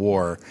nuclear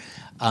war.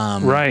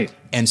 Right.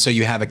 And so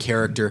you have a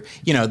character,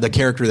 the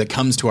character that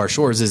comes to our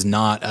shores is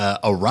not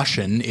a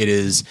Russian. It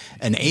is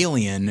an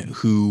alien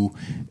who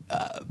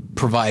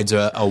provides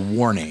a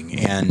warning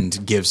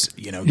and gives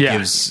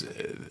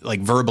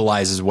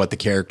verbalizes what the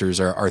characters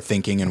are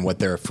thinking and what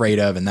they're afraid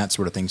of and that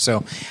sort of thing.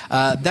 So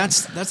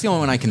that's the only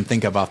one I can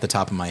think of off the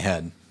top of my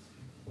head.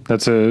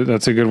 That's a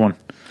good one.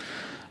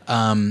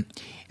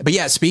 But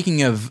yeah,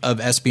 speaking of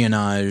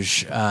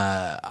espionage,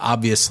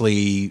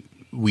 obviously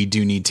we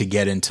do need to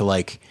get into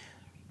like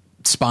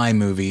spy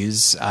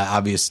movies.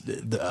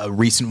 A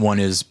recent one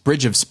is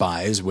Bridge of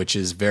Spies, which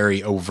is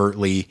very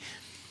overtly.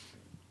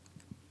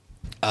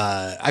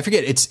 I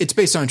forget. It's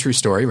based on a true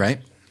story, right?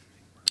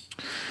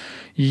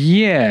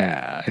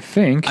 Yeah, I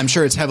think. I'm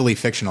sure it's heavily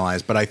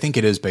fictionalized, but I think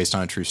it is based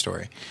on a true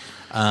story.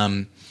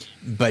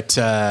 But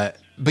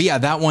yeah,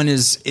 that one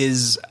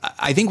is.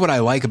 I think what I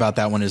like about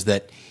that one is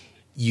that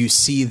you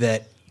see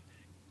that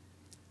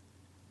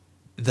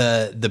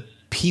the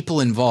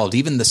people involved,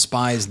 even the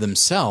spies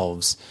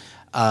themselves,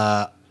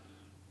 are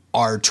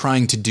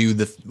trying to do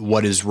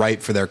what is right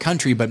for their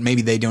country, but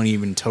maybe they don't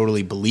even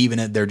totally believe in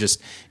it. They're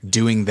just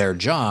doing their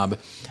job,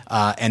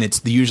 and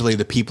it's usually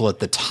the people at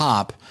the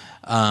top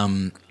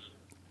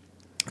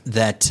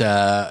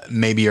that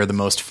maybe are the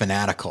most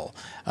fanatical.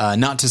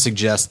 Not to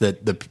suggest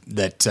that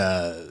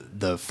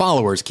the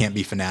followers can't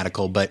be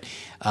fanatical, but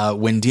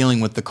when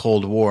dealing with the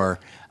Cold War,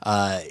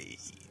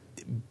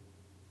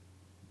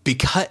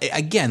 because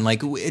again,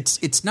 like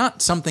it's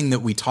not something that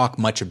we talk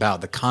much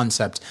about, the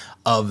concept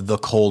of the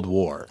Cold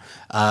War.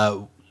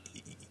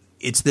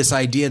 It's this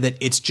idea that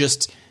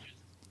it's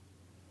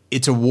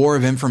a war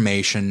of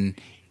information.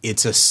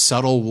 It's a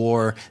subtle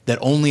war that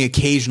only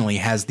occasionally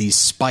has these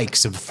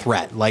spikes of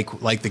threat,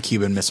 like the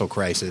Cuban Missile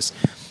Crisis.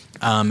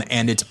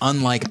 And it's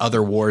unlike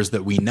other wars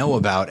that we know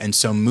about. And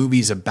so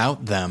movies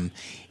about them,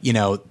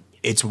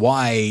 it's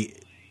why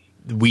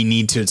we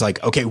need to, it's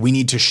like, okay, we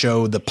need to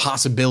show the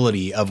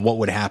possibility of what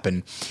would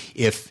happen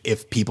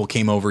if people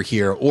came over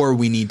here, or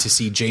we need to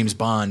see James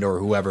Bond or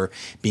whoever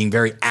being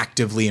very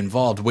actively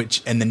involved,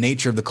 and the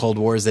nature of the Cold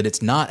War is that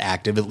it's not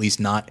active, at least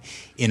not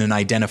in an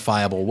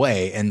identifiable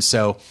way. And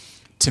so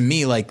to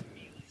me, like,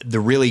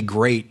 the really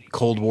great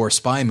Cold War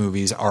spy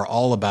movies are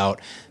all about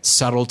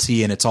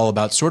subtlety, and it's all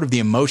about sort of the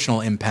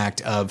emotional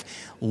impact of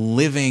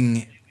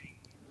living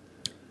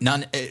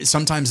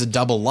sometimes a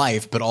double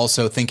life, but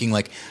also thinking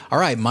like, all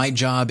right, my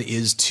job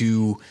is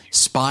to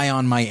spy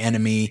on my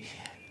enemy,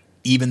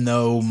 even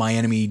though my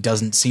enemy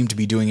doesn't seem to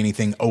be doing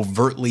anything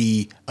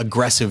overtly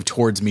aggressive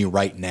towards me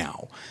right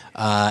now.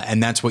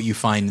 And that's what you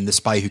find in The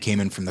Spy Who Came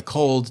In From the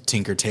Cold,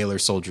 Tinker Tailor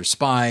Soldier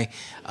Spy.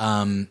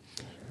 And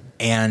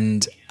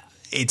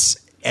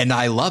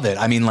I love it.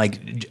 I mean,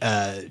 like,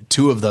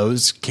 two of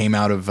those came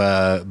out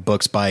of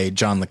books by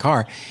John le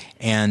Carre,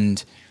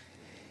 and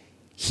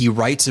he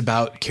writes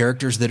about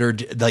characters that are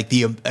like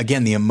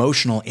the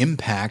emotional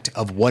impact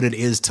of what it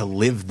is to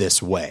live this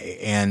way.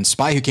 And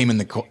Spy Who Came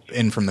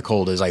In From the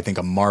Cold is, I think,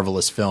 a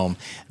marvelous film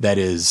it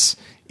is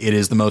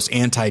the most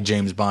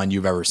anti-James Bond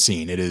you've ever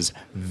seen. It is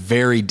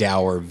very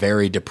dour,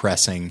 very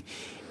depressing,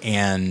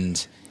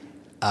 and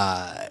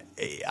I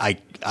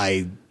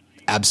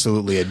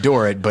absolutely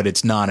adore it, but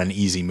it's not an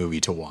easy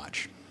movie to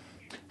watch.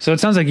 So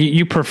it sounds like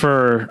you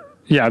prefer,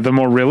 the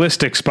more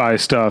realistic spy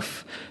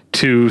stuff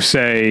to,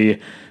 say,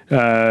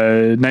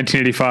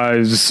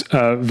 1985's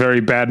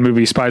very bad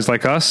movie Spies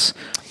Like Us,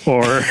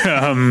 or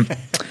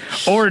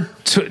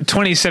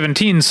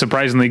 2017's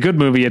surprisingly good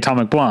movie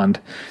Atomic Blonde.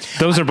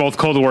 Those are both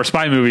Cold War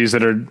spy movies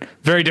that are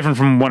very different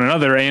from one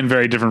another and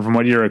very different from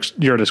what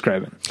you're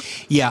describing.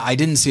 Yeah, I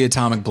didn't see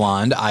Atomic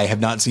Blonde. I have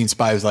not seen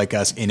Spies Like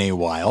Us in a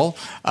while.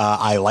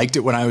 I liked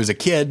it when I was a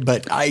kid,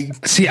 but I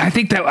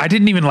think that I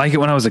didn't even like it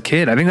when I was a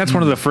kid. I think that's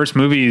one of the first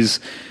movies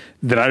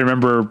that I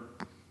remember,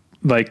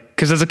 like,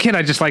 because as a kid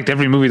I just liked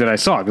every movie that I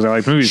saw because I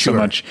liked movies so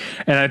much,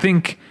 and I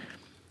think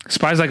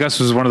Spies Like Us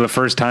was one of the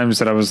first times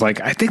that I was like,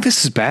 I think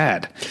this is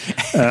bad.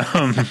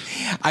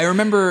 I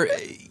remember,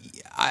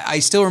 I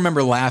still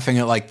remember laughing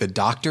at like the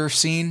doctor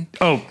scene.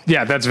 Oh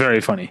yeah, that's very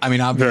funny. I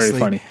mean, obviously, very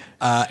funny.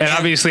 And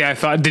obviously, I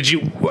thought,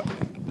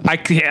 I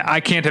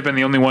can't have been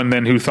the only one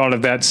then who thought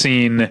of that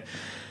scene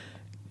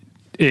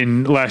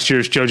in last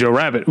year's Jojo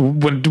Rabbit,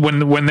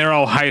 when they're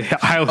all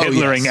Heil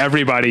Hitlering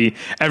everybody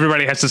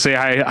has to say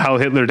Heil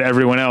Hitler to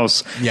everyone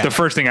else. Yeah. The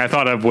first thing I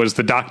thought of was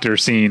the doctor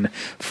scene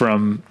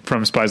from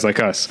Spies Like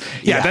Us.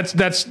 Yeah.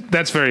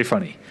 That's very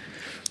funny.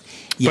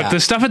 Yeah. But the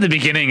stuff at the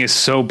beginning is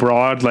so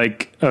broad,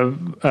 like,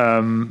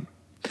 and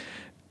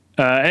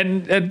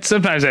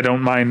sometimes I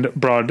don't mind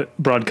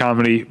broad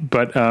comedy,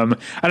 but I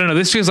don't know.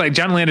 This feels like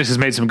John Landis has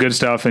made some good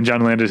stuff, and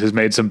John Landis has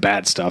made some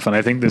bad stuff, and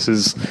I think this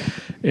is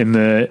in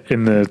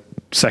the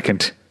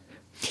second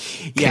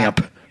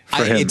camp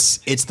for him.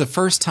 It's the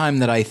first time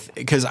that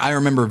because I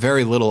remember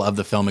very little of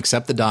the film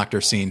except the doctor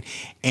scene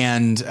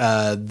and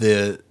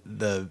the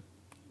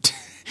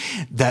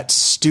that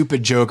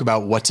stupid joke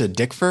about what's a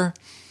dick for.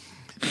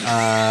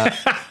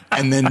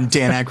 And then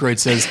Dan Aykroyd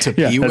says to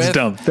pee with. That's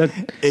dumb.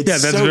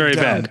 That's so very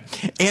dumb.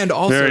 Bad. And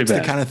also, very it's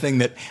bad. the kind of thing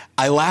that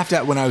I laughed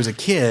at when I was a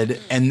kid,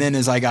 and then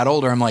as I got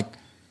older, I'm like,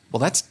 well,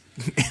 that's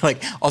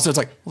like. Also, it's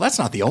like, well, that's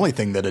not the only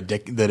thing that a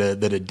dick a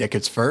dick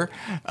is for.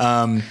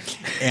 And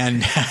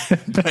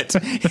but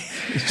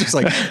it's just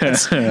like,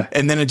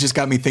 and then it just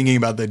got me thinking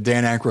about the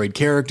Dan Aykroyd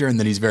character,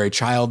 and that he's very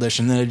childish,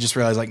 and then I just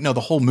realized, like, no,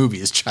 the whole movie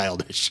is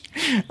childish.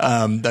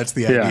 That's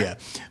the idea.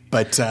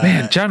 But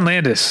man, John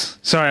Landis.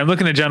 Sorry, I'm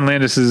looking at John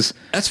Landis's.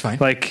 That's fine.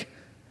 Like,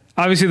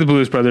 obviously, The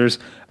Blues Brothers.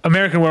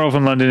 American Werewolf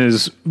in London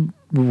is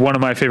one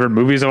of my favorite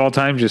movies of all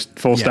time. Just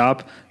full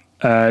stop.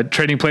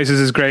 Trading Places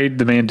is great.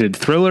 The man did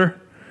Thriller.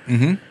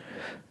 Mm-hmm.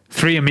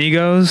 Three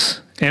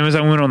Amigos.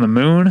 Amazon Woman on the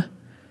Moon.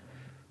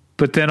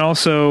 But then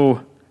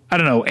also, I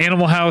don't know,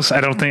 Animal House.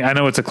 I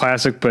know it's a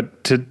classic,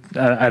 but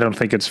I don't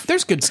think it's.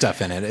 There's good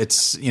stuff in it.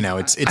 It's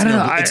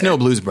no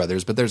Blues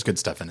Brothers, but there's good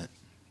stuff in it.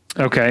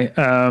 Okay.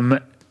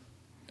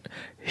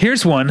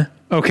 Here's one.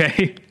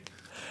 Okay.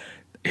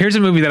 Here's a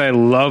movie that I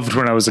loved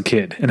when I was a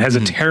kid and has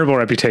a terrible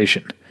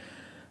reputation.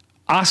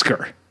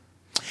 Oscar.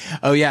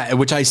 Oh, yeah,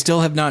 which I still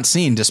have not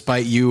seen,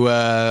 despite you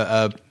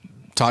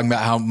talking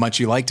about how much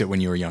you liked it when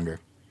you were younger.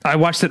 I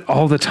watched it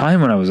all the time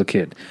when I was a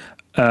kid.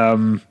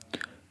 And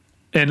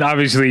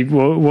obviously,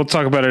 we'll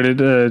talk about it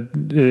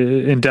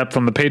in depth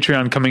on the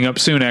Patreon coming up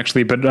soon,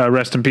 actually. But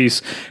rest in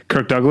peace,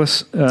 Kirk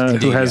Douglas,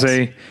 who has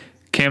a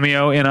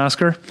cameo in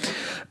Oscar.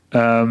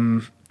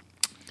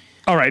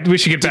 All right, we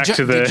should get back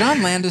to the... Did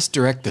John Landis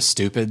direct The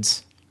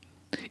Stupids?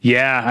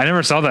 Yeah, I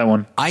never saw that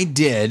one. I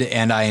did,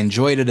 and I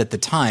enjoyed it at the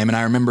time, and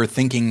I remember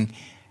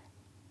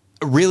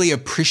really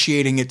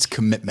appreciating its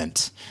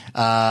commitment.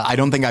 I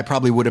don't think I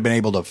probably would have been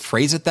able to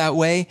phrase it that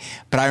way,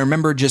 but I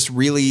remember just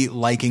really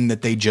liking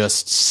that they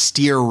just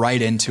steer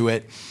right into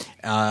it.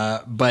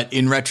 But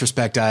in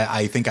retrospect,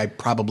 I think I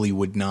probably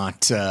would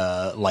not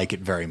like it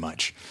very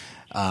much.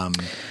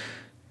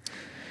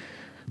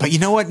 But you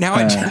know what? Now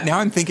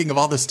I'm thinking of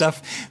all the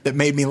stuff that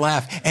made me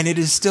laugh, and it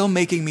is still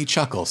making me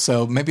chuckle.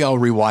 So maybe I'll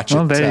rewatch it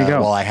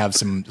while I have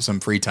some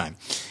free time.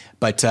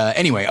 But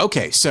anyway,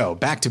 okay. So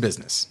back to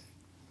business.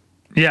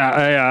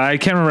 Yeah, I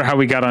can't remember how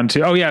we got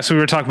onto. Oh yeah, so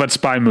we were talking about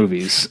spy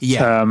movies.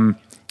 Yeah.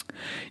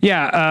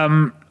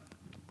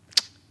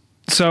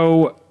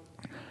 So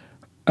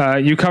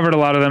you covered a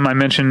lot of them. I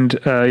mentioned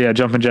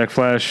Jumpin' Jack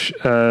Flash.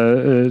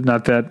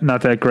 Not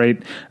that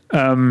great.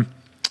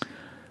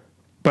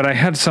 But I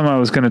had some I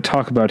was going to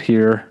talk about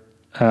here.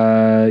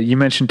 You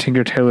mentioned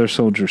Tinker Tailor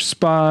Soldier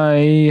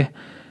Spy.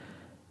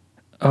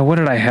 What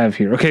did I have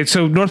here? Okay,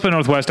 so North by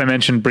Northwest I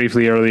mentioned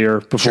briefly earlier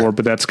before, sure.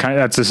 But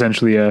that's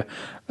essentially a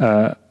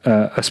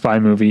spy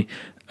movie.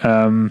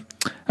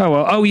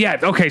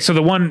 Okay, so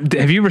the one.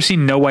 Have you ever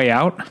seen No Way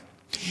Out?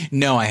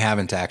 No, I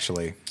haven't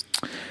actually.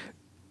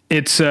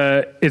 It's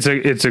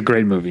a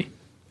great movie.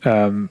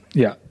 And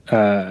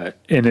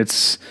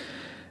it's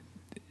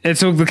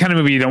the kind of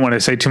movie you don't want to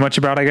say too much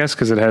about, I guess,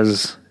 because it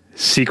has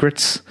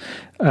secrets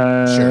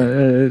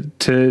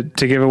to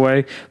give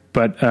away.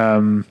 But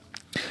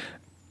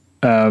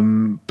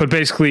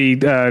basically,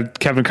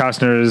 Kevin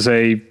Costner is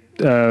a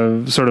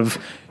sort of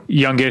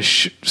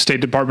youngish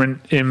State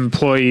Department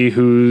employee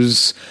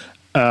who's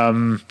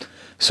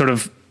sort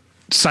of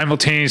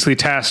simultaneously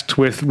tasked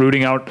with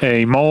rooting out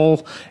a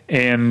mole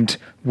and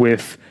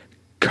with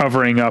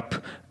covering up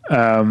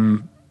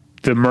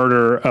the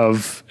murder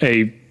of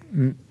a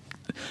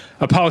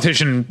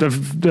politician,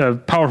 a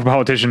powerful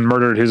politician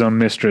murdered his own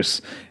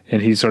mistress,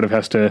 and he sort of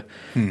has to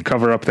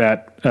cover up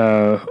that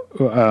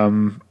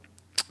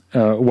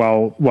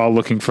while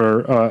looking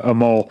for a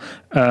mole.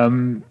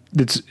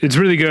 It's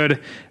really good.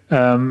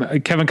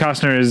 Kevin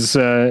Costner is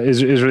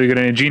really good,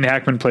 and Gene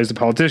Hackman plays the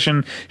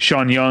politician.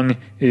 Sean Young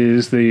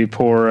is the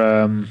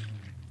poor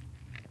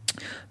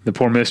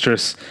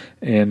mistress,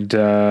 and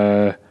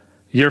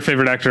your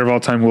favorite actor of all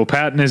time, Will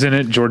Patton, is in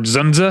it. George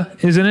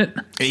Zunza is in it.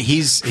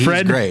 He's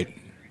great.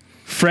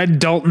 Fred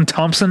Dalton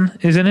Thompson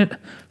is in it.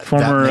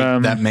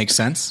 That makes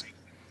sense.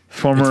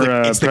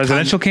 Former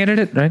presidential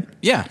candidate, right?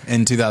 Yeah,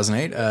 in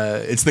 2008.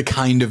 It's the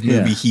kind of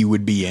movie he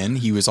would be in.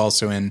 He was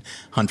also in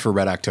Hunt for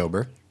Red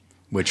October,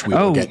 which we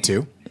will get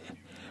to.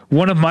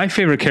 One of my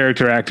favorite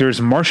character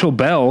actors, Marshall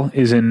Bell,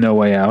 is in No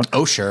Way Out.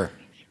 Oh, sure.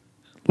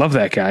 Love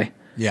that guy.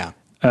 Yeah.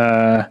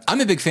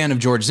 I'm a big fan of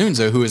George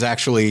Zunza, who is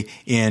actually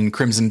in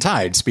Crimson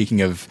Tide,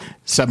 speaking of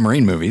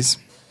submarine movies.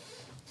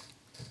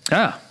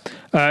 So,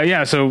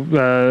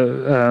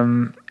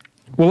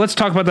 well, let's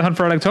talk about The Hunt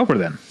for Red October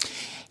then.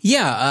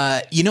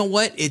 Yeah, you know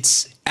what?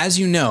 It's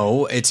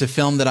a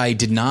film that I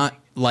did not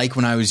like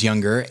when I was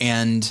younger,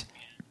 and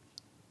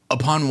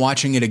upon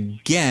watching it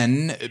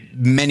again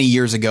many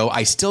years ago,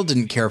 I still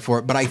didn't care for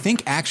it. But I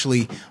think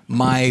actually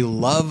my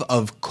love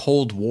of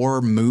Cold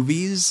War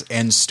movies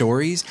and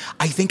stories,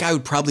 I think I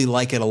would probably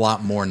like it a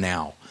lot more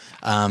now,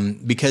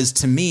 because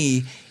to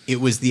me it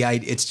was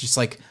it's just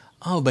like,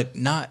 oh, but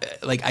not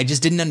like, I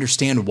just didn't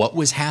understand what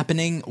was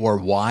happening or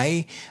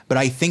why. But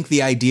I think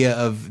the idea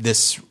of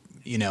this,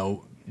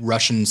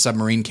 Russian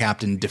submarine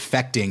captain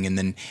defecting and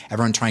then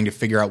everyone trying to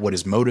figure out what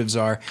his motives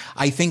are.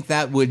 I think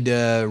that would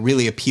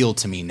really appeal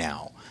to me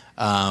now,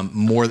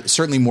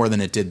 certainly more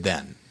than it did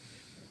then.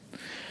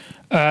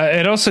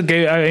 It also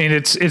gave. I mean,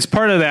 it's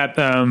part of that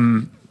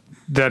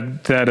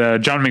that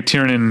John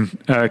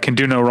McTiernan Can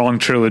Do No Wrong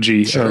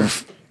trilogy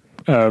of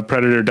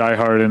Predator, Die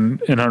Hard, and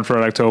Hunt for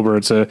Red October.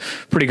 It's a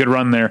pretty good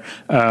run there.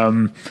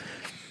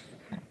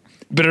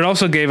 But it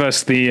also gave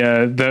us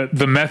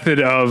the method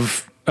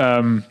of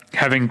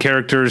having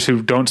characters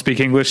who don't speak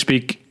English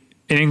speak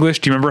in English.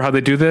 Do you remember how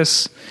they do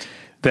this?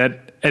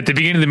 That at the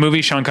beginning of the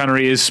movie, Sean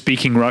Connery is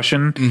speaking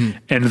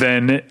Russian, and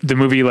then the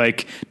movie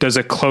like does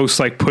a close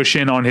like push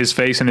in on his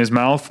face and his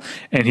mouth,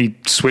 and he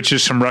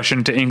switches from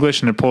Russian to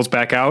English, and it pulls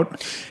back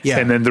out. Yeah.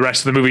 And then the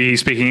rest of the movie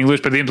he's speaking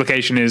English, but the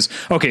implication is,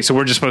 okay, so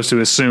we're just supposed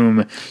to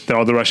assume that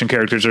all the Russian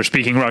characters are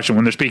speaking Russian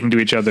when they're speaking to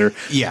each other.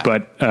 Yeah.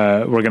 But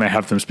we're going to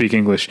have them speak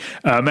English,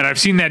 and I've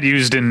seen that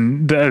used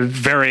in the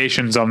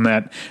variations on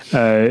that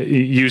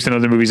used in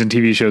other movies and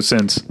TV shows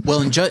since.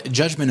 Well, in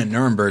Judgment at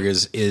Nuremberg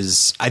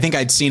is I think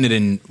I'd seen it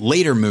in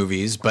later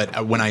movies,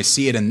 but when I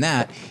see it in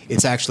that,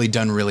 it's actually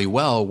done really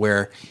well,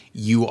 where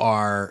you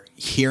are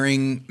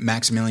hearing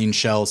Maximilian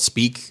Schell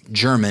speak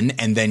German,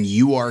 and then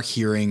you are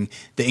hearing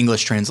the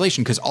English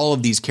translation, because all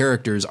of these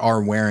characters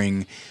are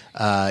wearing,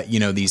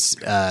 these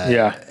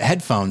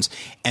headphones,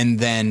 and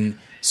then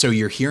so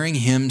you're hearing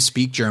him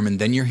speak German,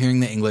 then you're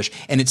hearing the English,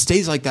 and it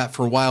stays like that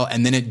for a while,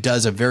 and then it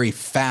does a very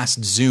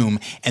fast zoom,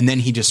 and then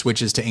he just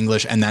switches to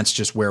English, and that's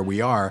just where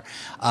we are.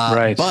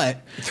 Right.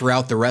 But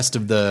throughout the rest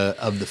of the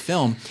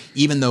film,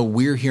 even though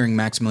we're hearing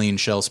Maximilian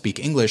Schell speak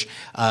English,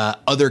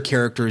 other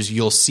characters,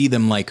 you'll see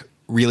them like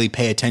really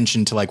pay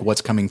attention to like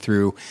what's coming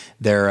through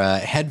their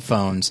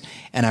headphones.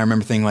 And I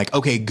remember thinking like,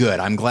 okay, good.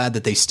 I'm glad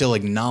that they still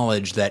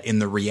acknowledge that in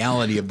the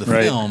reality of the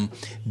film,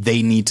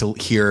 they need to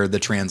hear the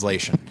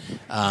translation.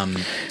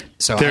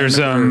 So there's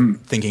I remember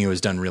thinking it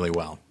was done really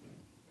well.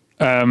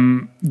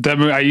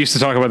 I used to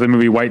talk about the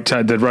movie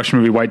the Russian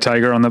movie White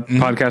Tiger on the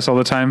podcast all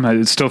the time.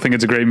 I still think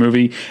it's a great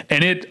movie,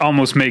 and it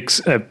almost makes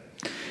a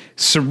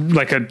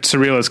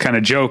surrealist kind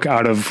of joke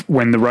out of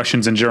when the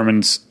Russians and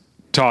Germans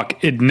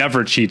talk. It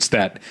never cheats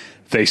that.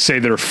 They say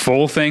their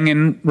full thing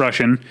in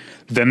Russian,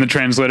 then the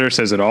translator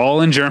says it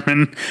all in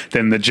German,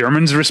 then the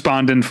Germans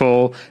respond in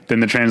full, then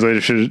the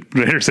translator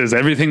says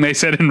everything they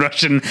said in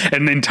Russian,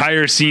 and the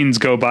entire scenes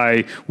go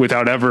by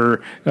without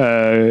ever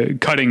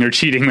cutting or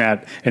cheating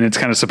that, and it's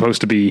kind of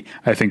supposed to be,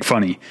 I think,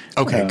 funny.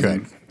 Okay,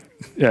 good.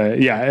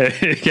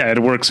 It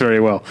works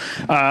very well.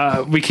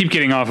 We keep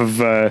getting off of...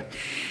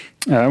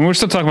 we're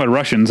still talking about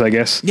Russians, I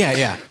guess.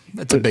 Yeah.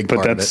 That's a big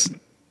part of it.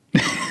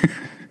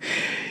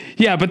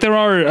 Yeah, but there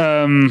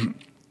are...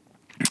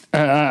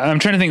 I'm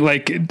trying to think,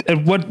 like,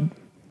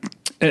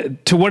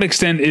 to what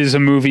extent is a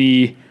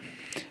movie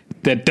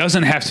that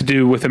doesn't have to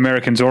do with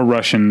Americans or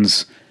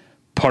Russians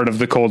part of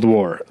the Cold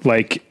War?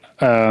 Like,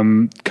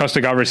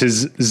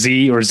 Costa-Gavras'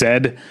 Z or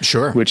Z,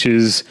 sure, which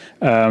is,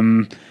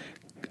 I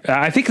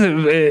think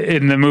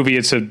in the movie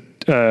it's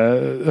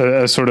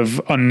a sort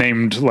of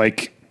unnamed,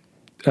 like,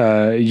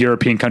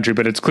 European country,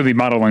 but it's clearly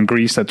modeled on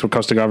Greece. That's where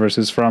Costa-Gavras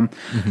is from.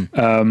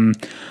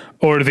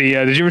 Or did you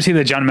ever see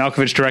that John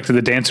Malkovich directed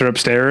The Dancer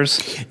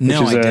Upstairs?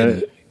 No, I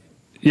didn't.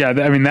 Yeah,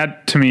 I mean,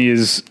 that to me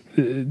is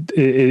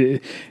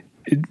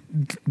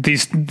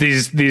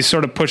these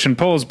sort of push and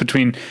pulls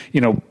between,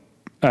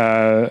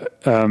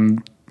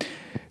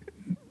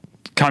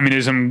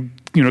 communism,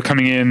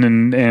 coming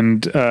in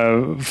and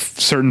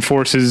certain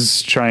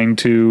forces trying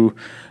to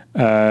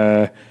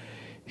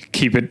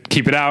keep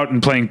it out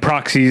and playing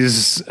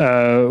proxies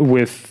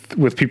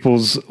with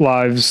people's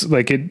lives.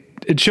 Like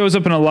it shows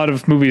up in a lot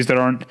of movies that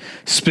aren't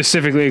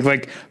specifically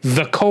like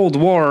the Cold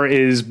War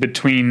is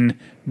between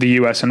the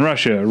U.S. and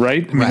Russia,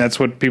 right? I mean,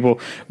 that's what people,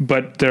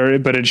 but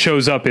it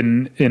shows up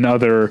in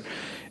other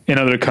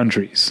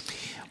countries.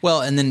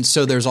 Well, and then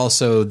so there's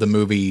also the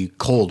movie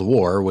Cold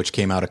War, which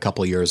came out a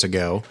couple years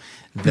ago.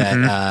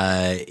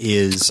 That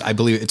is, I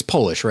believe, it's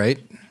Polish, right?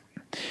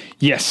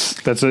 Yes,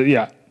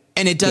 And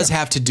it does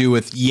have to do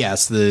with,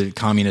 yes, the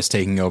communists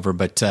taking over,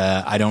 but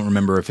I don't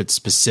remember if it's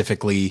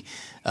specifically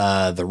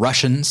the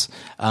Russians.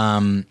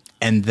 And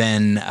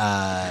then...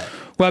 well,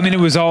 I mean, it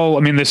was all... I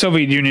mean, the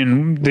Soviet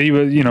Union,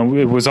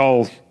 it was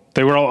all...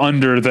 They were all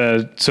under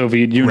the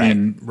Soviet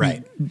Union.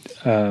 Right.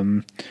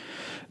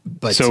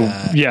 But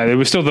it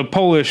was still the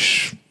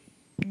Polish,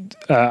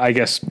 I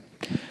guess,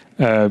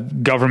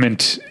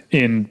 government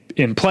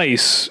in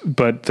place,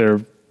 but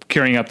they're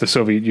carrying out the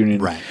Soviet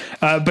Union. Right.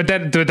 But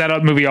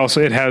that movie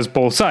also, it has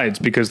both sides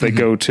because they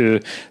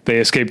they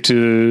escape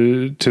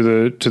to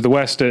the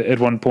West at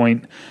one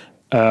point.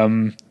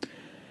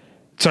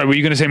 Sorry, were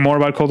you going to say more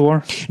about Cold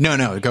War?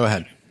 No, go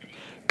ahead.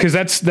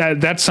 Because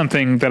that's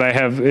something that I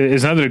have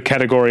is another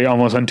category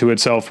almost unto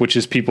itself, which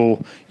is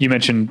people. You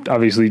mentioned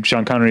obviously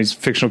Sean Connery's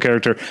fictional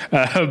character,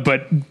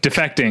 but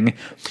defecting.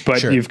 But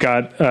sure. You've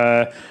got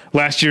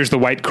last year's The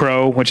White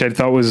Crow, which I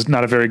thought was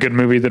not a very good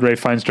movie that Ray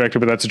Fiennes directed,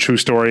 but that's a true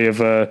story of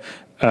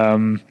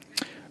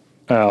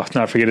I'll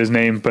not forget his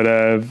name, but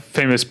a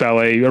famous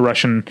a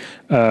Russian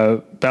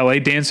ballet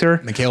dancer.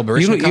 Mikhail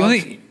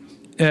Baryshnikov?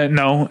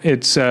 No,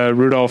 it's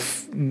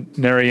Rudolf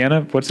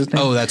Nureyev. What's his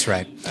name? Oh, that's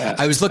right.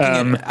 I was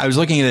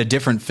looking at a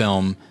different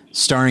film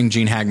starring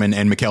Gene Hackman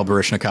and Mikhail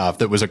Baryshnikov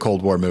that was a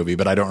Cold War movie,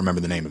 but I don't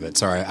remember the name of it.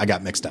 Sorry, I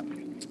got mixed up.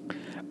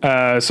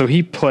 So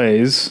he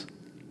plays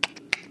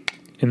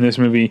in this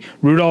movie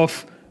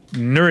Rudolf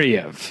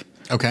Nureyev.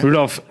 Okay.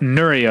 Rudolf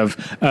Nureyev.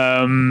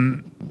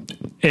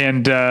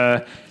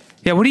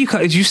 Yeah, what do you call?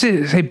 Did you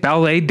say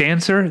ballet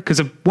dancer? Because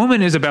a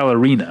woman is a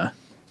ballerina.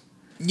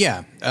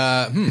 Yeah.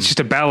 It's just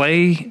a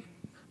balletist.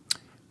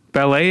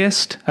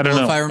 I don't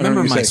know. If I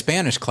remember my say.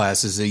 Spanish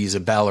classes, he's a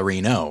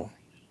ballerino.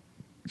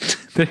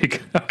 There you go.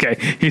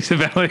 Okay, he's a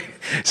ballet.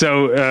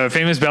 So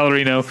famous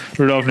ballerino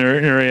Rudolf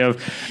Nureyev,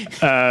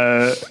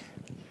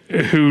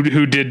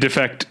 who did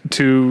defect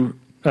to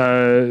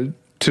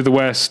the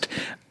West.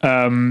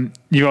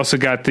 You also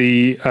got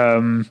the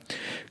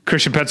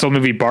Christian Petzold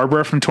movie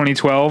Barbara from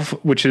 2012,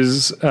 which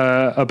is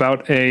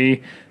about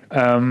it's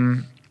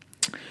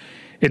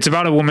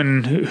about a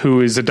woman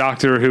who is a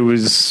doctor who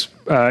is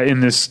in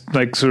this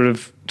like sort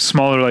of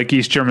smaller like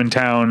East German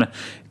town,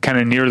 kind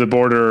of near the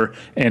border,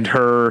 and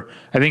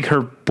I think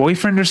her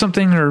boyfriend or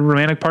something, her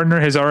romantic partner,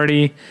 has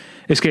already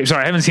escaped.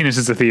 Sorry, I haven't seen it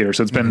since the theater,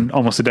 so it's been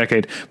almost a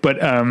decade. But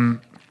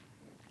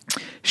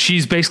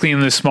she's basically in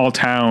this small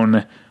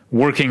town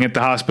working at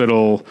the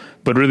hospital,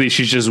 but really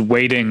she's just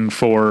waiting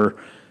for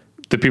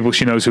the people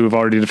she knows who have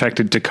already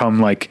defected to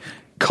come like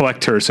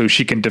collect her so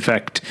she can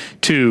defect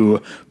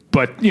too.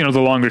 But,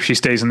 the longer she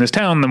stays in this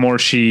town, the more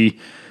she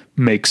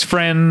makes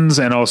friends,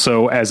 and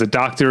also as a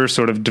doctor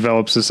sort of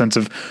develops a sense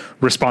of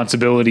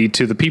responsibility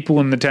to the people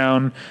in the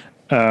town.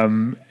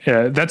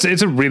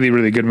 It's a really,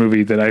 really good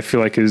movie that I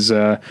feel like is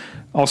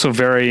also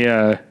very,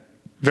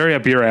 very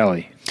up your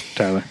alley,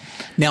 Tyler.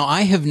 Now,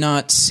 I have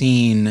not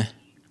seen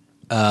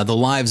The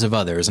Lives of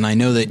Others, and I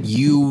know that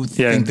you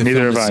think the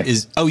neither film have I.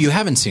 is... Oh, you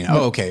haven't seen it?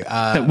 Oh, okay.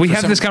 We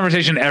have this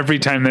conversation every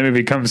time that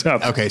movie comes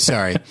up. Okay,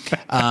 sorry.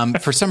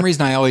 For some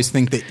reason, I always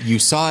think that you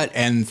saw it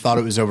and thought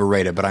it was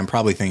overrated, but I'm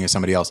probably thinking of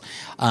somebody else.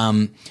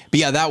 But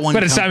yeah, that one...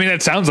 But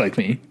that sounds like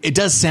me. It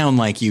does sound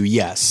like you,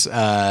 yes.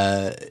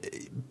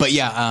 But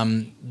yeah,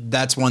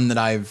 that's one that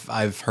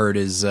I've heard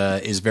is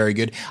very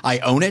good. I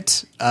own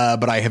it,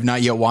 but I have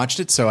not yet watched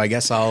it, so I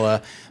guess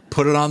I'll...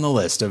 put it on the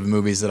list of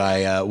movies that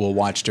I will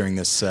watch during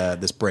this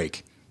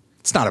break.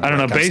 It's not a break.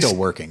 I'm still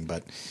working,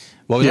 but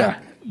what was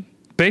that?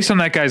 Based on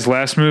that guy's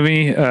last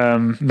movie,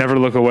 Never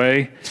Look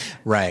Away,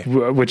 right?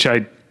 Which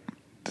I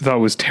thought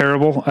was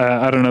terrible.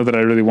 I don't know that I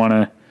really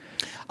want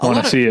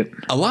to see it.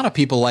 A lot of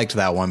people liked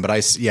that one, but I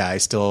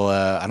still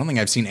I don't think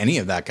I've seen any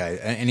of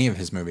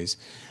his movies.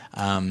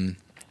 You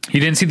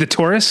didn't see The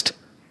Tourist?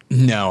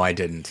 No, I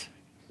didn't.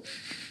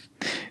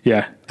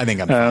 Yeah, I think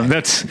I'm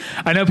fine.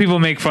 I know people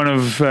make fun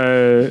of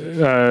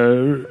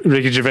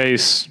Ricky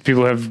Gervais.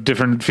 People have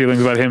different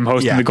feelings about him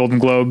hosting the Golden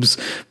Globes,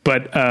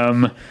 but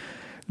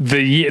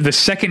the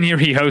second year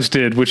he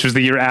hosted, which was the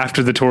year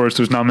after The Tourist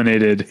was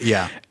nominated,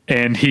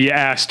 and he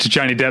asked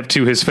Johnny Depp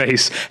to his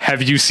face,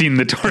 "Have you seen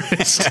The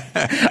Tourist?"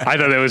 I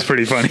thought that was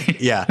pretty funny.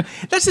 Yeah,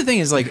 that's the thing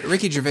is like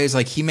Ricky Gervais,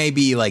 like he may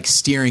be like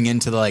steering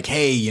into the like,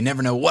 hey, you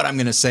never know what I'm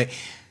going to say.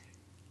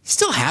 He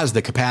still has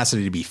the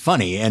capacity to be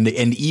funny, and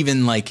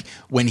even like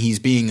when he's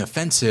being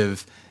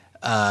offensive,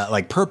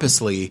 like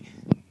purposely,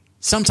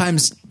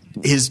 sometimes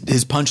his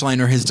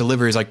punchline or his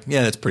delivery is like,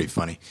 yeah, that's pretty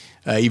funny,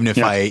 even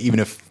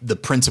if the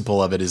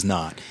principle of it is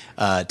not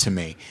to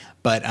me.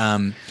 But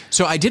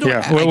so I did.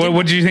 Yeah.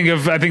 What did you think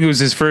of? I think it was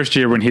his first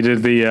year when he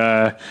did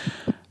the.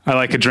 I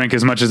like a drink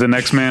as much as the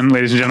next man,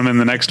 ladies and gentlemen.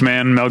 The next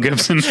man, Mel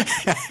Gibson.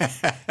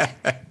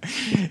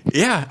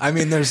 Yeah, I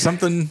mean, there's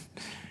something.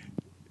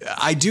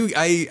 I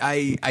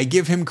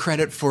give him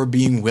credit for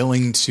being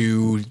willing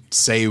to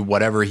say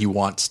whatever he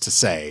wants to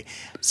say.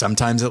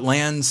 Sometimes it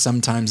lands,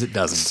 sometimes it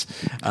doesn't.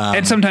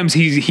 And sometimes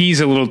he's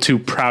a little too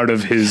proud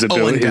of his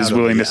ability, his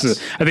willingness.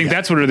 Yes. I think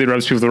that's what really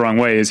rubs people the wrong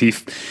way. Is he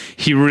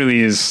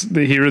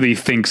really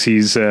thinks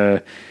he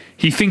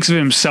thinks of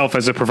himself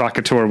as a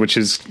provocateur, which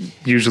is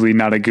usually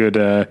not a good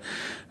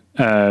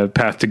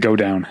path to go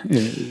down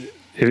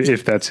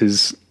if that's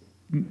his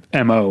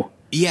MO.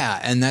 Yeah,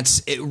 and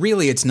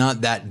it's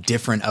not that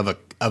different of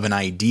an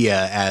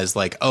idea as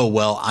like, oh,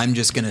 well, I'm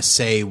just going to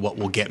say what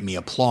will get me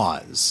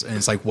applause. And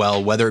it's like,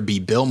 well, whether it be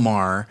Bill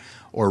Maher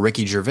or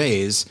Ricky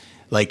Gervais,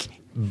 like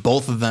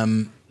both of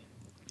them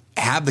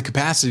have the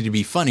capacity to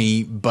be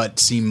funny, but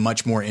seem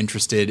much more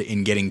interested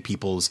in getting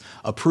people's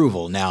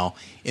approval. Now,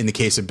 in the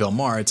case of Bill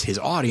Maher, it's his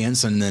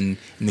audience. And then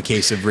in the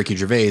case of Ricky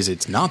Gervais,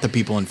 it's not the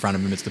people in front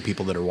of him, it's the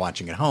people that are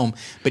watching at home.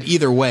 But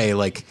either way,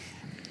 like,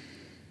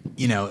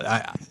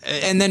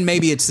 and then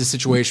maybe it's the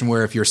situation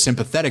where if you're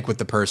sympathetic with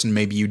the person,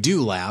 maybe you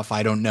do laugh.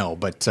 I don't know.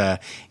 But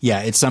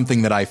it's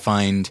something that I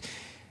feel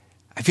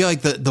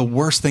like the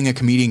worst thing a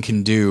comedian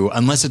can do,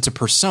 unless it's a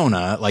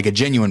persona, like a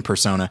genuine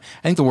persona,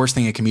 I think the worst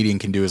thing a comedian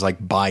can do is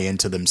like buy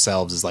into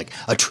themselves as like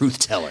a truth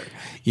teller,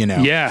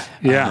 Yeah.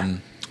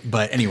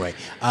 But anyway,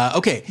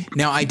 okay.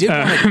 Now I did.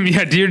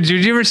 Yeah. Did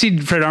you ever see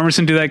Fred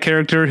Armisen do that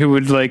character who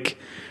would like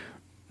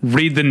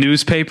read the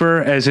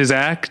newspaper as his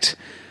act?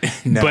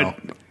 No.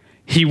 But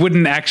he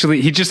wouldn't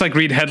actually. He'd just like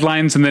read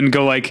headlines and then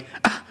go like,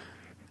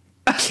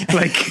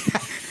 like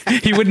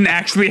he wouldn't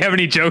actually have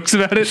any jokes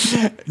about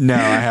it. No, I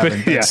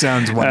haven't. But, yeah. That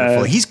sounds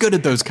wonderful. He's good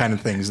at those kind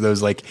of things.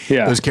 Those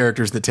those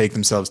characters that take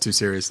themselves too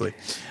seriously.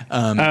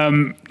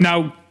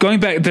 Now, going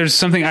back, there's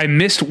something I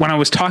missed when I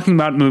was talking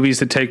about movies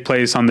that take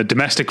place on the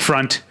domestic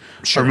front,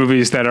 Sure. or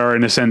movies that are,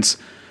 in a sense,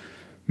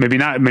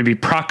 maybe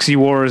proxy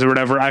wars or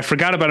whatever. I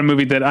forgot about a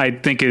movie that I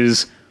think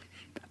is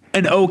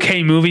an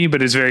okay movie,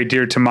 but is very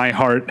dear to my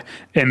heart,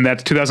 and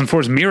that's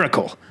 2004's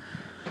Miracle.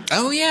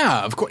 Oh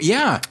yeah, of course,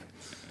 yeah.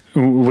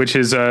 Which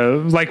is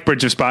like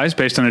Bridge of Spies,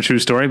 based on a true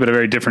story, but a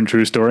very different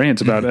true story.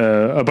 It's about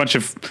a bunch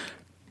of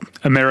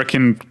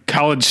American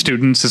college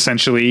students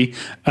essentially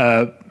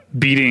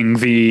beating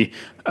the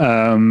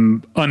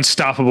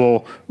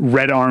unstoppable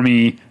Red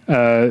Army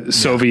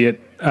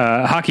Soviet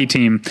hockey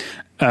team.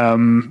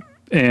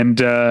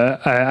 And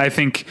I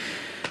think,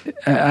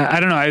 I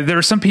don't know, there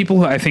are some people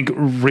who I think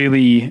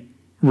really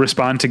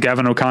respond to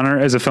Gavin O'Connor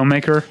as a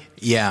filmmaker.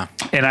 Yeah.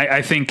 And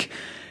I think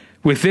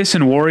with this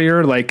and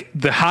Warrior, like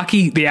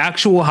the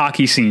actual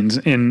hockey scenes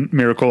in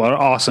Miracle are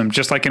awesome.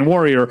 Just like in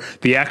Warrior,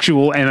 the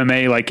actual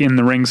MMA, like in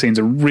the ring scenes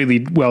are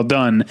really well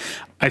done.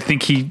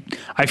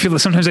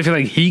 Sometimes I feel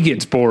like he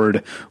gets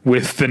bored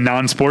with the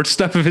non-sports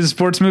stuff of his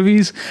sports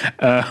movies.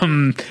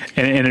 And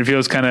it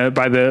feels kind of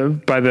by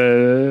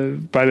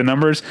the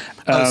numbers.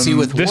 See,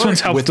 with this one's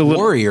helped with a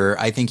little. Warrior,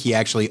 I think he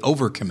actually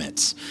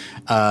overcommits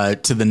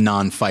to the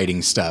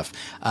non-fighting stuff.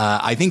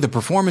 I think the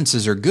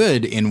performances are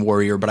good in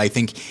Warrior, but I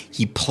think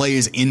he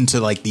plays into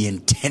like the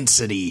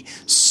intensity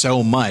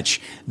so much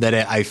that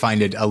I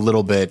find it a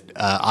little bit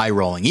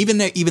eye-rolling.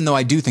 Even though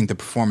I do think the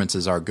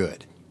performances are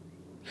good.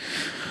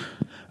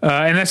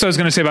 And that's what I was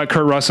going to say about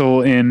Kurt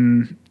Russell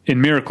in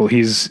Miracle.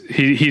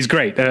 He's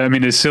great. I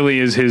mean, as silly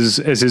as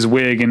his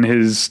wig and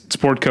his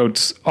sport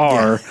coats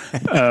are,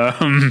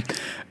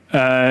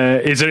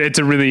 it's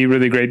a really,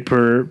 really great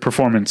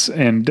performance.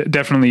 And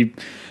definitely,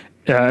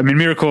 I mean,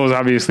 Miracle is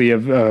obviously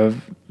a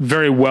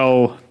very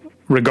well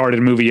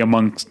regarded movie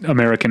amongst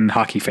American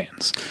hockey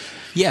fans.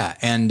 Yeah,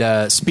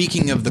 and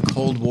speaking of the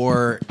Cold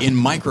War in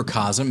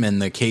microcosm, in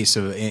the case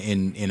of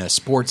in a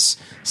sports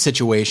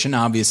situation,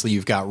 obviously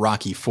you've got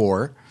Rocky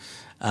IV,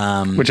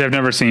 which I've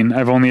never seen.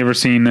 I've only ever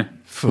seen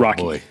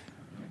Rocky. Boy.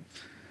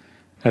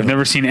 I've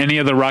never seen any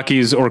of the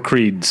Rockies or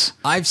Creeds.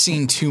 I've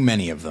seen too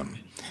many of them.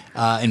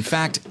 In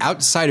fact,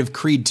 outside of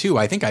Creed 2,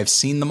 I think I've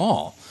seen them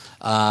all,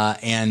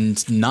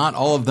 and not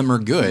all of them are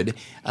good.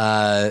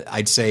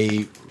 I'd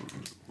say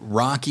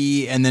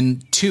Rocky, and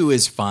then 2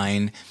 is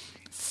fine.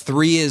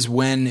 3 is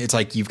when it's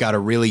like you've got a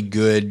really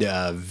good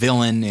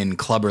villain in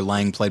Clubber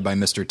Lang, played by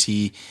Mr.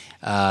 T,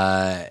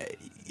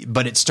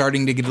 but it's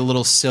starting to get a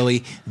little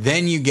silly.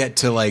 Then you get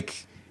to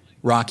like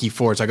Rocky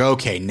IV. It's like,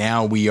 okay,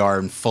 now we are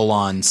in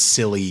full-on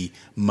silly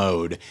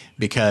mode,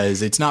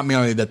 because it's not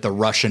merely that the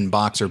Russian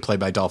boxer played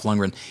by Dolph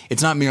Lundgren,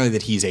 it's not merely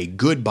that he's a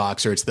good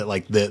boxer, it's that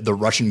like the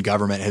Russian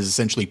government has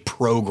essentially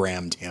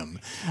programmed him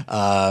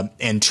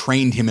and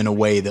trained him in a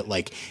way that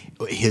like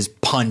his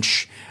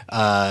punch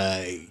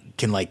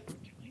can like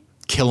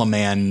kill a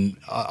man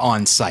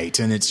on sight,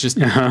 and it's just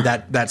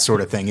that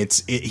sort of thing.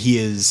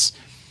 He's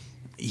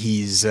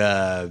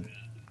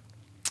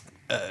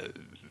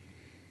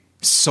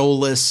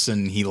soulless,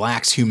 and he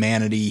lacks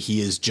humanity.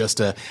 He is just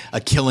a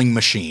killing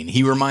machine.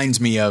 He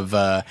reminds me of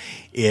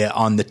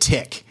on The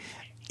Tick.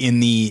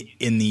 In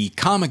the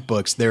comic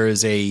books, there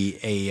is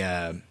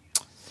a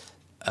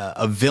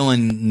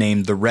villain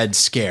named the Red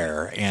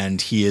Scare,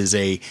 and he is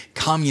a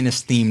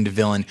communist-themed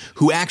villain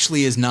who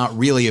actually is not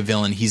really a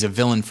villain. He's a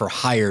villain for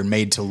hire,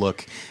 made to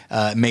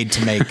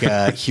make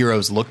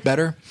heroes look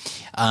better.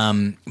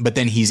 But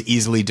then he's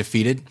easily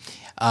defeated.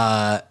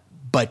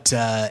 But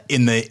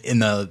in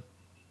the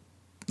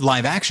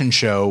live action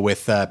show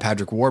with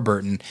Patrick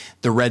Warburton,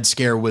 the Red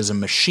Scare was a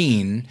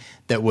machine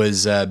that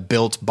was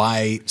built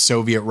by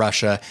Soviet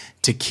Russia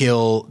to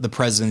kill the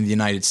president of the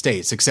United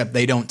States, except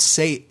they don't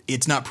say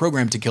it's not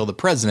programmed to kill the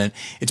president,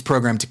 it's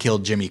programmed to kill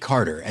Jimmy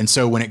Carter. And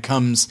so when it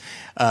comes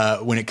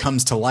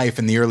to life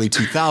in the early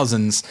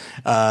 2000s,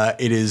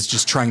 it is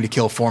just trying to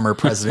kill former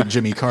President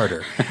Jimmy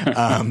Carter.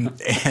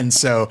 And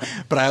so,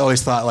 but I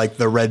always thought like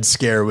the Red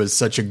Scare was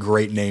such a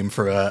great name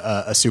for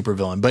a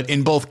supervillain. But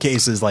in both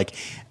cases, like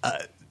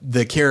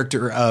the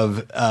character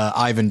of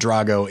Ivan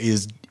Drago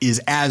is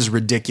as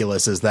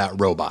ridiculous as that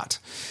robot.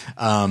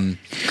 And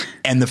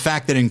the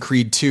fact that in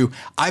Creed 2,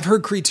 I've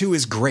heard Creed 2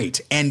 is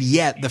great, and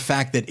yet the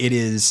fact that it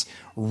is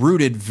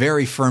rooted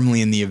very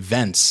firmly in the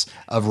events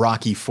of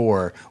Rocky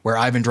IV, where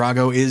Ivan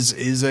Drago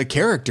is a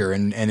character,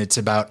 and it's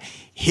about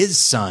his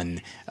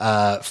son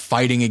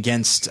fighting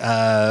against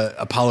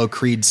Apollo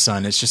Creed's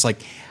son. It's just like,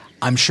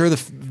 I'm sure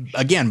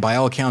again, by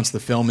all accounts, the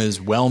film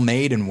is well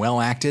made and well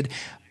acted,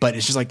 but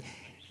it's just like,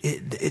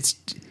 it's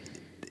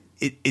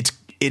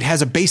it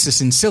has a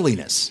basis in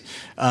silliness.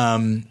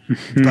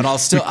 But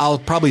I'll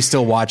probably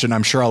still watch it, and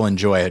I'm sure I'll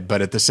enjoy it.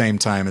 But at the same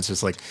time, it's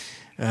just like,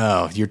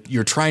 oh,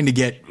 you're trying to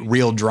get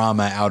real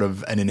drama out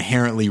of an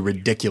inherently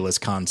ridiculous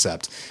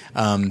concept.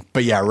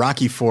 But yeah,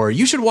 Rocky IV,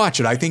 you should watch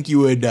it. I think you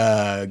would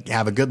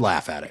have a good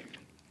laugh at it.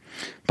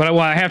 But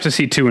I have to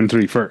see 2 and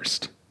 3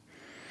 first.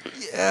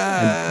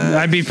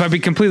 I'd be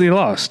completely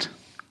lost.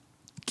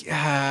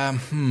 I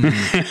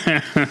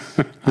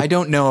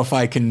don't know if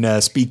I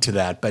can speak to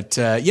that, but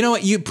you know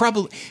what? You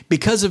probably,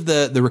 because of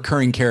the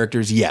recurring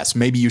characters, yes,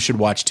 maybe you should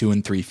watch 2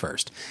 and 3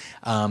 first.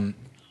 I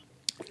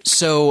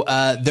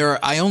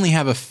only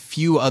have a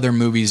few other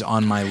movies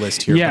on my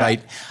list here, but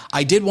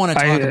I did want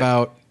to talk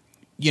about,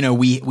 you know,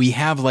 we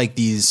have like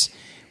these,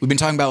 we've been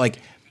talking about like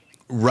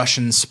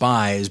Russian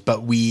spies,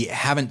 but we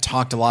haven't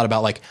talked a lot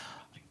about like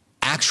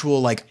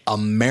actual like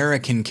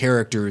American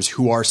characters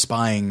who are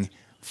spying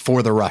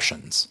for the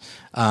Russians.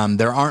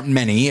 There aren't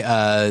many.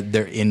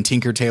 There in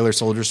Tinker Tailor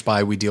Soldier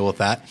Spy, we deal with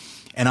that.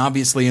 And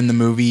obviously in the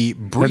movie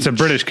Breach. That's a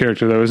British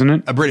character though, isn't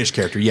it? A British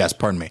character, yes,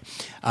 pardon me.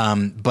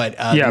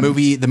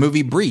 The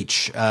movie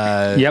Breach,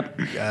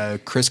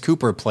 Chris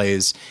Cooper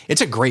plays,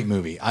 it's a great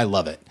movie. I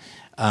love it.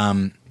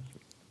 And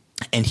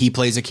he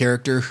plays a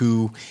character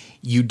who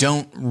you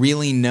don't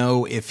really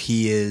know if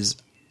he is,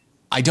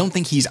 I don't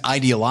think he's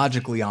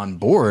ideologically on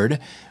board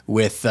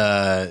with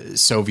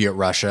Soviet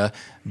Russia,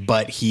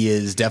 but he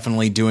is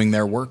definitely doing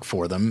their work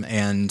for them.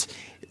 And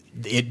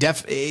one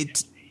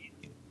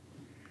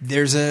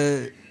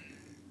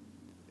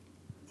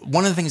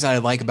of the things I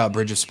like about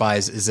Bridge of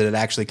Spies is that it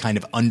actually kind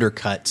of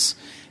undercuts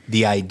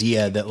the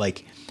idea that,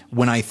 like,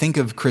 when I think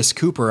of Chris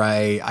Cooper,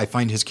 I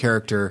find his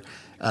character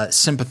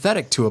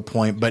sympathetic to a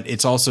point, but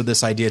it's also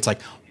this idea. It's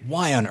like,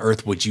 why on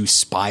earth would you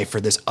spy for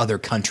this other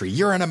country?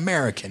 You're an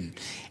American.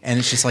 And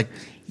it's just like,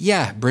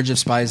 yeah, Bridge of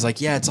Spies,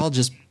 like, yeah, it's all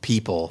just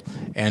people,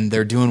 and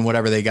they're doing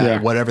whatever they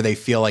got, whatever they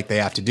feel like they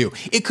have to do.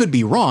 It could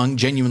be wrong,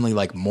 genuinely,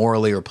 like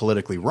morally or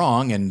politically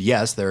wrong, and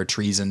yes, there are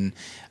treason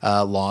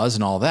laws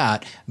and all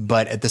that.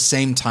 But at the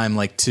same time,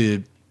 like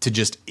to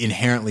just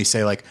inherently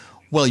say like,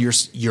 well,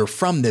 you're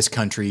from this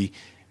country,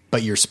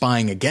 but you're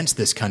spying against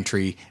this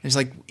country. And it's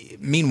like,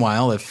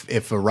 meanwhile,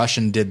 if a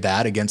Russian did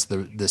that against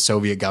the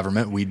Soviet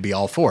government, we'd be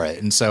all for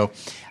it. And so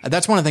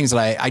that's one of the things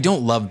that I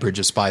don't love Bridge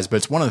of Spies, but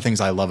it's one of the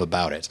things I love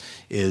about it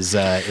is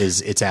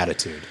its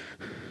attitude.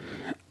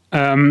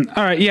 All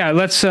right. Yeah.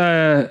 Let's,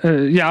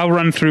 I'll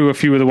run through a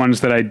few of the ones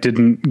that I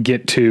didn't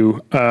get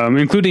to,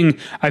 including,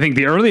 I think,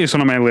 the earliest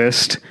one on my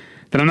list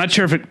that I'm not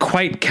sure if it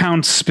quite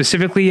counts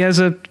specifically as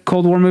a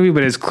Cold War movie,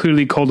 but is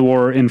clearly Cold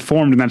War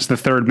informed, and that's The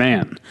Third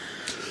Man.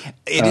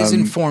 It is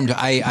informed.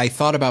 I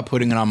thought about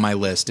putting it on my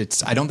list.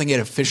 I don't think it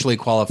officially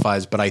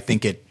qualifies, but I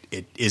think it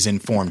is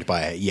informed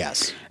by it.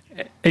 Yes.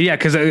 Yeah.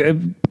 Cause I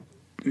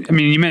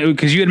mean,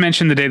 because you had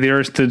mentioned The Day the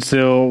Earth Stood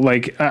Still,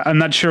 like, I'm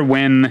not sure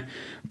when,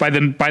 by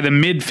the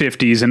mid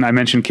 50s, and I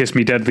mentioned Kiss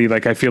Me Deadly.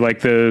 Like, I feel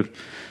like the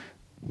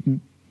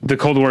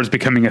Cold War is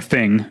becoming a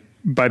thing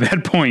by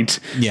that point.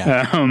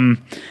 Yeah.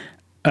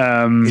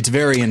 It's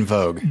very in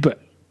vogue, but,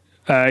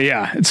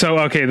 So,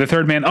 okay. The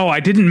Third Man. Oh,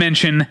 I didn't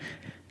mention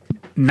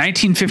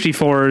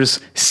 1954's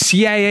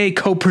CIA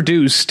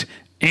co-produced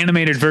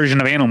animated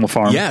version of Animal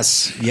Farm.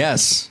 Yes.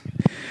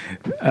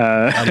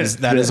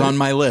 That is on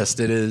my list.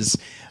 It is.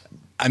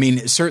 I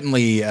mean,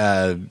 certainly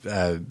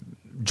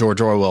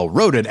George Orwell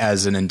wrote it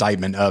as an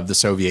indictment of the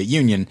Soviet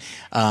Union.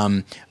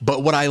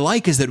 But what I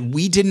like is that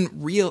we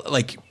didn't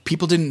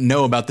people didn't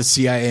know about the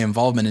CIA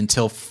involvement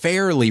until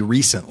fairly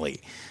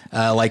recently,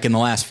 like in the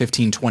last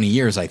 15, 20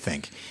 years, I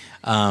think.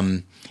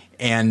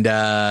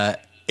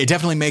 It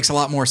definitely makes a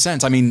lot more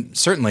sense. I mean,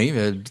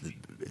 certainly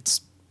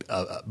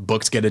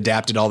books get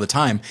adapted all the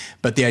time,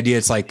 but the idea,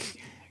 it's like,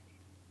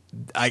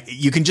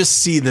 you can just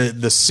see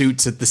the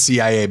suits at the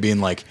CIA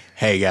being like,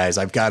 "Hey guys,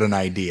 I've got an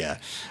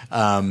idea,"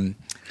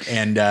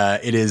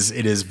 it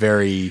is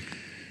very.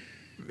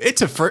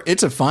 It's a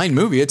fine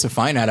movie. It's a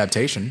fine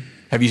adaptation.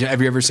 Have you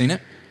ever seen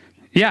it?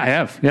 Yeah, I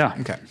have. Yeah.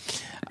 Okay.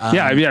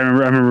 I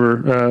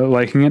remember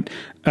liking it.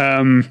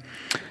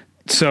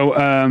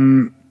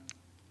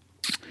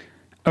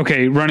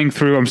 Okay, running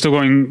through, I'm still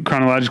going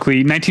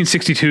chronologically.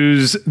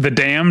 1962's The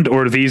Damned,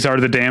 or These Are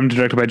the Damned,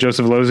 directed by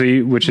Joseph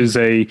Losey, which is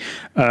a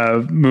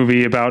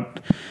movie about,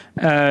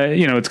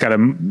 it's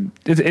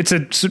a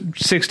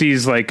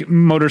 60s like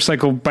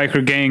motorcycle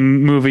biker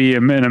gang movie.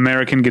 An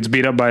American gets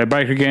beat up by a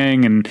biker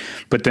gang,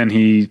 but then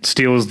he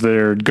steals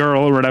their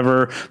girl or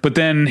whatever. But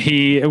then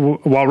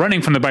while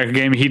running from the biker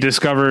gang, he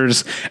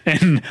discovers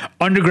an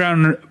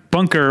underground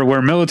bunker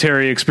where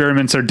military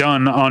experiments are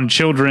done on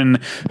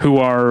children who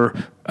are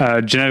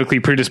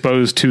genetically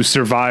predisposed to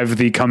survive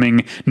the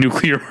coming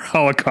nuclear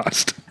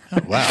holocaust.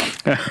 Oh, wow.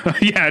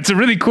 Yeah, it's a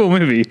really cool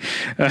movie.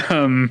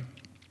 Trying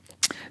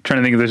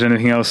to think if there's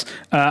anything else.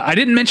 I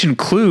didn't mention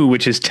Clue,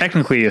 which is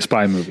technically a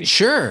spy movie.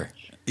 Sure.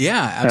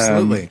 Yeah,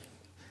 absolutely.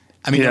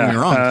 Don't get me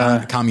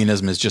wrong.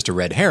 Communism is just a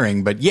red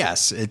herring, but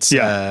yes, it's.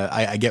 Yeah.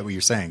 I get what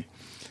you're saying.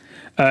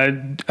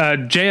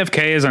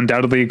 JFK is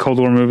undoubtedly a Cold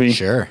War movie.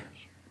 Sure.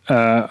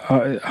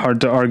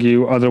 Hard to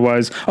argue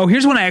otherwise. Oh,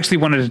 here's one I actually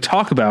wanted to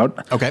talk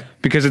about. Okay.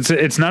 Because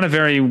it's not a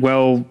very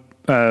well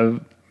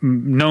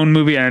known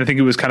movie, and I think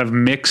it was kind of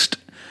mixed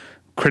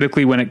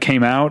critically when it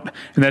came out,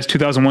 and that's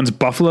 2001's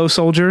Buffalo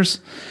Soldiers.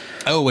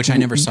 Oh, which I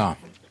never saw.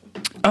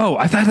 Oh,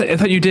 I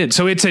thought you did.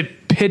 So it's a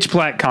pitch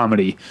black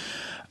comedy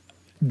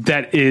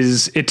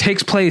it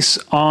takes place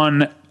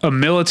on a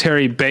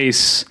military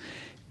base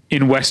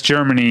in West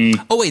Germany.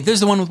 Oh, wait,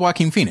 there's the one with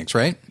Joaquin Phoenix,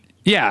 right?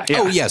 Yeah.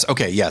 Oh, yes.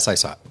 Okay, yes, I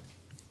saw it.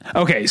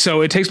 Okay,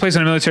 so it takes place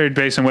on a military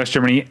base in West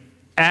Germany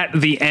at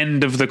the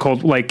end of the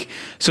Cold...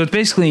 so it's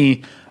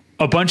basically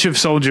a bunch of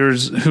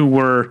soldiers who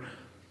were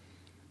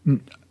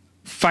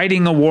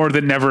fighting a war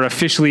that never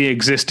officially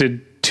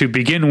existed to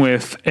begin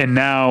with, and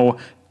now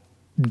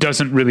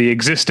doesn't really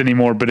exist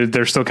anymore, but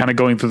they're still kind of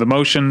going through the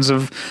motions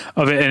of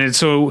it. And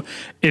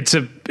it's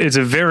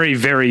a very,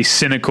 very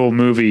cynical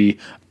movie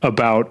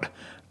about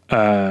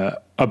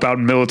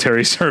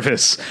military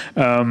service,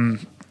 and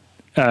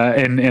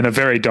a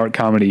very dark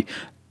comedy.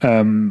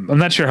 I'm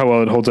not sure how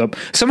well it holds up.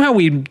 Somehow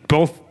we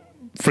both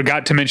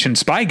forgot to mention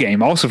Spy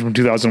Game, also from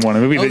 2001, a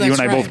movie that you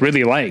and I both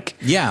really like.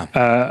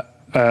 Yeah.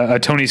 A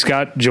Tony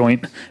Scott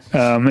joint,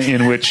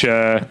 in which,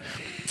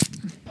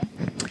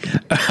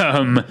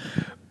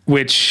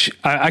 which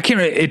I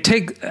can't.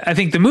 I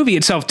think the movie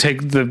itself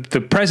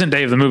the present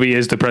day of the movie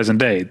is the present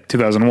day,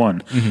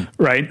 2001,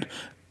 right?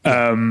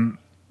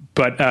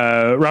 But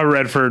Robert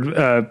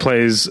Redford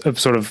plays a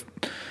sort of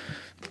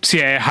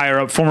CIA higher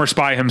up, former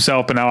spy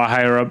himself, but now a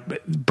higher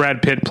up.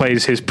 Brad Pitt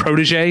plays his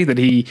protege that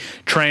he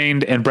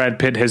trained, and Brad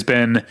Pitt has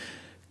been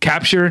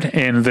captured,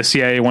 and the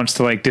CIA wants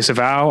to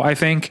disavow, I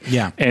think.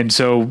 Yeah. And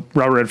so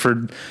Robert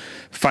Redford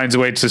finds a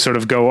way to sort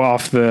of go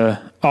off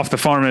the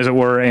farm, as it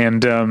were,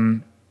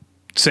 and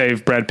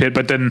save Brad Pitt.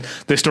 But then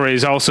the story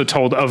is also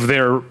told of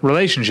their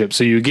relationship.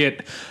 So you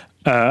get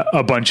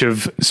a bunch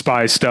of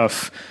spy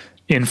stuff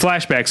in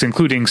flashbacks,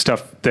 including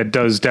stuff that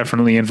does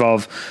definitely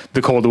involve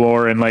the Cold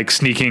War and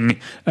sneaking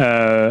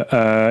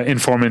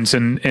informants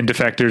and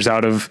defectors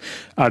out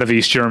of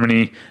East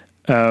Germany.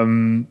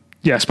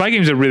 Yeah, Spy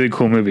Game is a really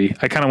cool movie.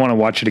 I kind of want to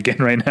watch it again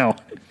right now.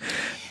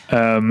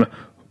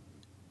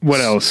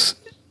 What else?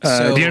 Do you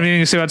have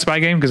anything to say about Spy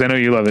Game? Because I know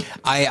you love it.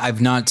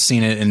 I've not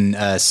seen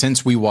it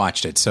since we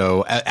watched it.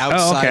 So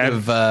outside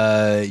of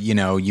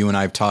you and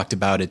I have talked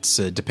about its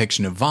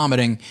depiction of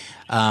vomiting.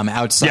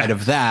 Outside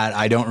of that,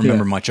 I don't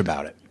remember much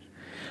about it.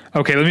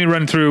 Okay, let me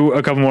run through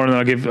a couple more, and then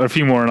I'll give a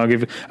few more, and I'll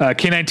give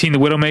K-19, The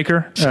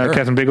Widowmaker,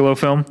 Catherine Bigelow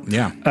film.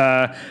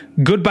 Yeah.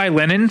 Goodbye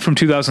Lenin from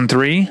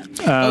 2003,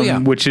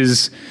 which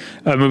is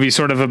a movie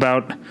sort of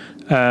about,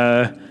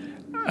 I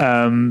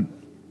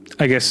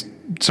guess,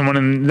 someone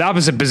in the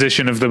opposite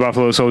position of the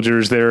Buffalo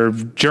Soldiers. They're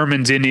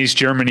Germans in East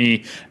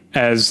Germany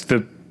as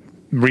the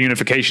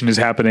reunification is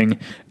happening,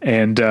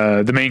 and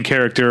the main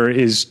character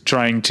is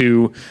trying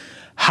to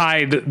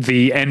hide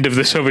the end of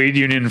the Soviet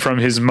Union from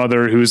his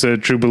mother, who's a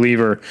true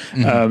believer.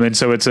 And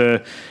so it's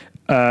a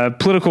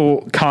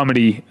political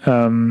comedy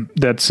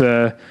that's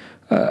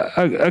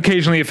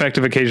occasionally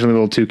effective, occasionally a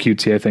little too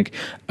cutesy, I think.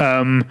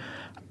 All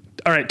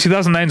right,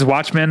 2009's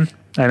Watchmen.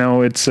 I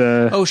know it's...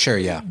 oh, sure,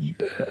 yeah.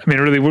 I mean,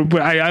 really,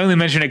 I only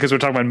mention it because we're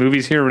talking about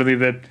movies here. Really,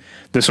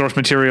 the source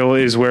material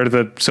is where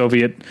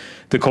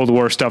the Cold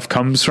War stuff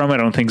comes from. I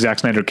don't think Zack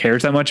Snyder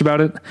cares that much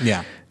about it.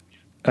 Yeah.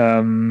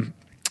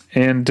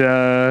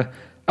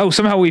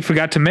 Somehow we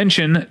forgot to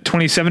mention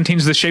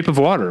 2017's The Shape of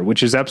Water,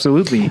 which is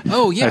absolutely,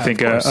 I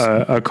think,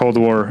 a Cold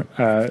War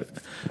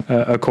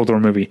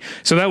movie.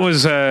 So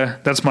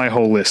that's my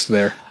whole list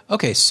there.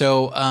 Okay,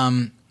 so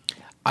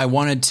I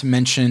wanted to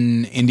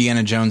mention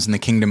Indiana Jones and the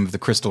Kingdom of the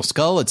Crystal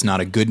Skull. It's not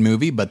a good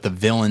movie, but the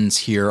villains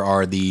here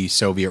are the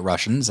Soviet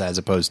Russians as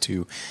opposed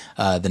to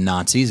the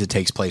Nazis. It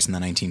takes place in the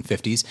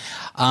 1950s.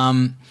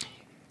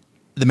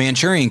 The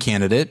Manchurian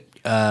Candidate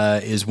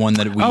is one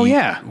that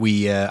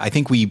I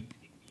think we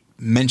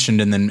mentioned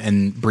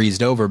and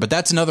breezed over, but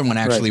that's another one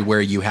actually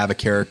where you have a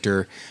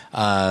character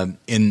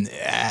in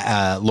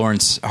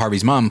Lawrence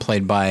Harvey's mom,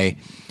 played by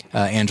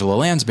Angela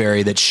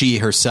Lansbury, that she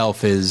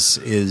herself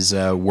is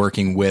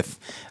working with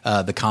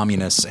the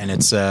communists, and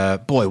it's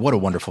boy, what a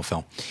wonderful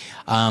film.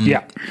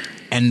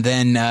 And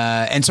then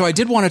and so I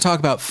did want to talk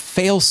about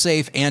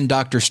Failsafe and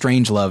Dr.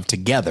 Strangelove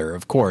together,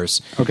 of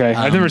course. Okay,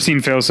 I've never seen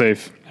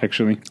Failsafe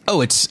actually.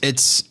 Oh, it's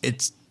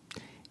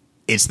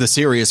the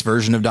serious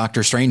version of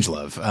Dr.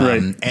 Strangelove.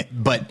 Right.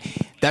 But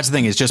that's the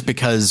thing, is just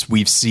because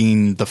we've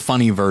seen the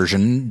funny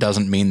version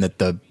doesn't mean that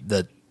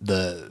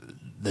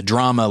the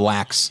drama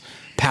lacks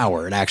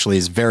power. It actually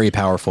is very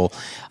powerful.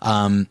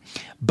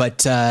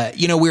 But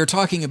we were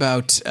talking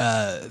about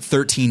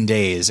 13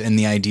 Days and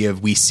the idea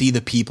of we see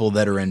the people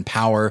that are in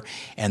power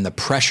and the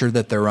pressure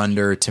that they're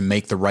under to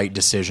make the right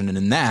decision. And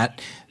in that,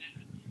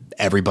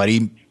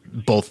 everybody,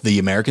 both the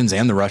Americans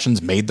and the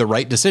Russians, made the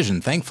right decision,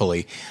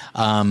 thankfully.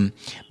 But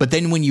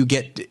then when you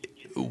get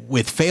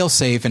with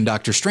Failsafe and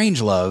Dr.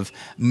 Strangelove,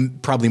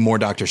 probably more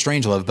Dr.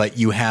 Strangelove, but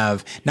you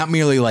have not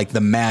merely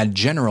the mad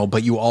general,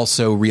 but you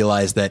also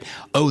realize that,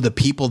 the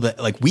people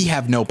that we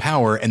have no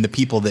power, and the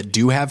people that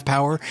do have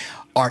power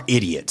are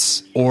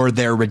idiots, or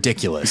they're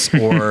ridiculous,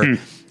 or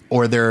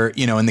they're,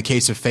 in the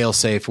case of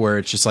Failsafe, where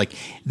it's just like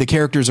the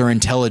characters are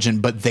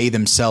intelligent, but they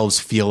themselves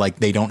feel like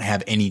they don't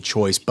have any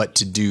choice but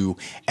to do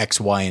X,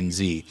 Y, and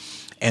Z.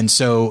 And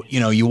so,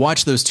 you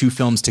watch those two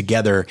films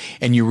together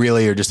and you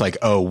really are just like,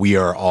 oh, we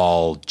are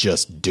all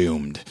just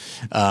doomed.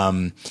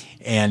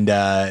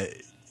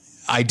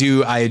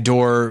 I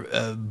adore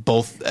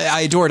both.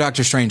 I adore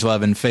Doctor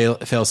Strangelove, and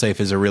Failsafe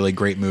is a really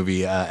great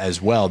movie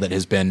as well that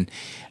has been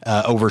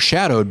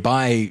overshadowed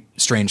by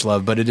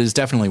Strangelove, but it is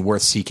definitely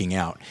worth seeking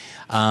out.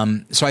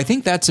 So I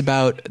think that's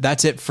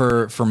it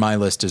for my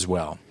list as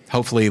well.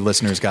 Hopefully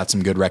listeners got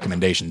some good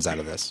recommendations out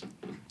of this.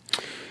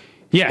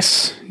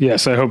 Yes,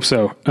 I hope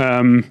so.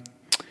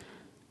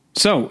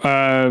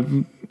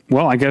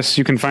 Well, I guess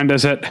you can find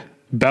us at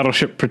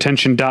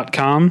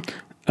battleshippretension.com.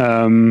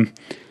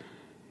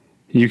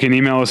 You can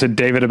email us at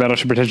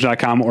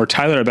david@battleshippretension.com or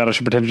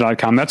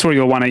tyler@battleshippretension.com. That's where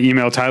you'll want to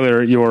email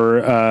Tyler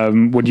your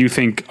what you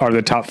think are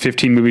the top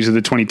 15 movies of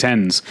the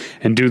 2010s,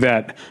 and do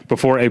that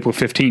before April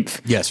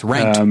 15th. Yes,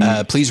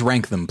 ranked. Please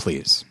rank them,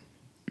 please.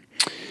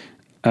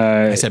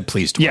 I said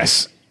please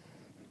twice.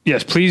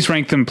 Yes, please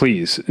rank them,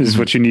 please, is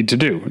what you need to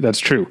do. That's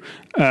true.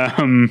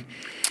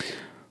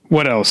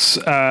 What else?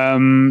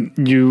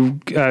 Definitely do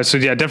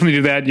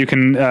that. You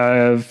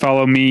can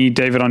follow me,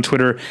 David, on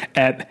Twitter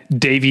at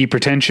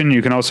DavyPretension.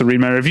 You can also read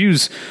my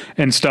reviews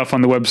and stuff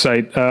on the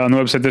website. On the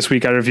website this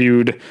week, I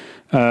reviewed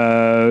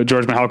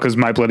George Mihalka's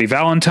My Bloody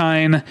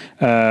Valentine.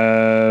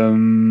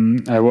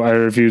 I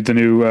reviewed the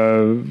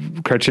new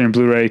Criterion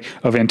Blu-ray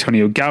of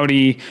Antonio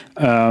Gaudi.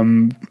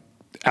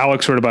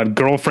 Alex wrote about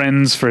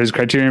Girlfriends for his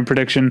Criterion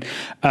prediction.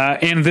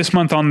 And this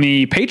month on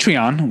the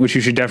Patreon, which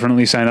you should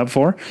definitely sign up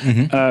for,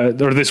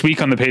 or this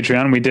week on the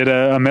Patreon, we did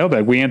a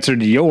mailbag. We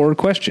answered your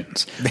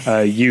questions,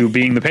 you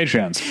being the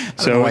Patreons. So I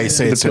don't know why you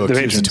say it so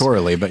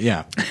accusatorily, but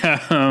yeah.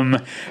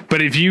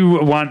 But if you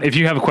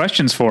have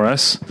questions for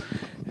us,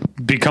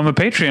 become a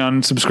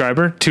Patreon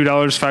subscriber.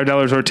 $2,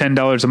 $5, or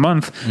 $10 a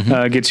month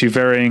gets you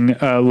varying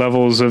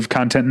levels of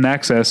content and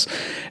access.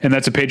 And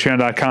that's at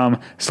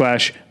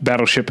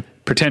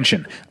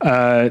patreon.com/battleshippretension.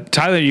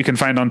 Tyler, you can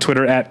find on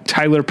Twitter at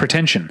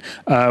TylerPretension.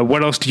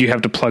 What else do you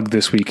have to plug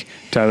this week,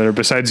 Tyler,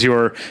 besides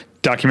your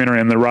documentary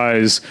on the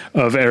rise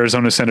of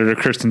Arizona Senator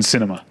Kyrsten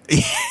Sinema?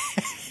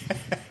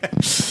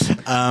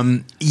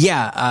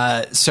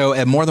 So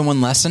at More Than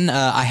One Lesson,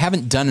 I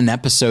haven't done an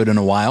episode in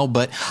a while,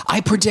 but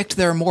I predict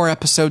there are more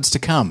episodes to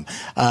come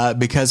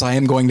because I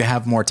am going to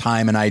have more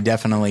time, and I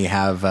definitely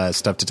have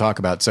stuff to talk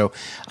about. So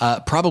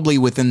probably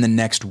within the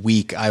next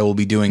week, I will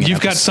be doing.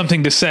 You've got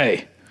something to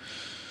say.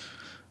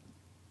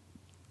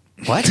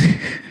 What?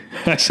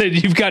 I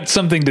said you've got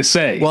something to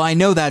say. Well, I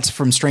know that's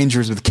from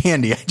Strangers with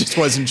Candy. I just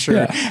wasn't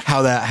sure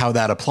how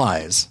that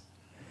applies.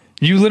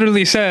 You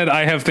literally said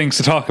I have things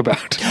to talk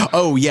about.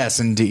 Oh yes,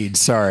 indeed.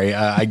 Sorry,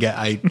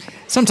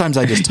 sometimes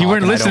I just talk. You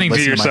weren't and listening I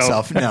don't to listen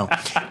yourself. No,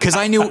 because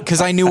I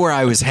knew where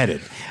I was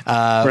headed,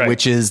 right.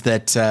 Which is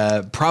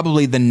that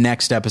probably the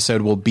next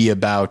episode will be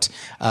about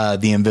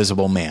The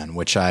Invisible Man,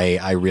 which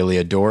I really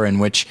adore, and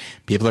which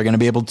people are going to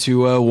be able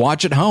to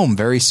watch at home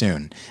very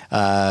soon.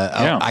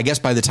 I guess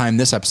by the time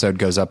this episode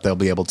goes up, they'll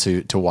be able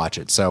to watch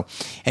it. So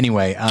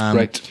anyway,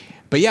 right.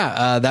 But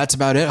that's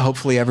about it.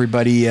 Hopefully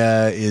everybody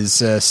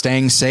is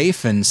staying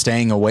safe and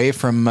staying away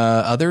from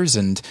others,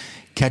 and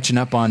catching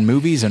up on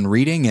movies and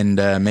reading,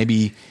 and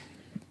maybe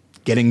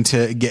getting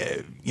to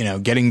be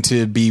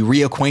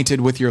reacquainted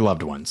with your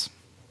loved ones.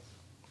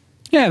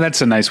 Yeah, that's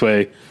a nice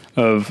way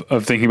of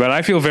thinking about it.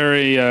 I feel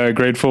very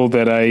grateful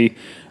that I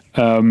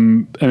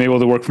am able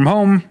to work from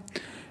home,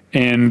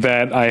 and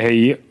that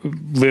I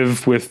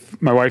live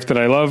with my wife that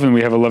I love, and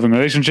we have a loving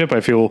relationship. I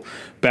feel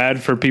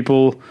bad for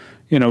people,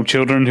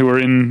 children who are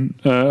in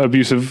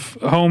abusive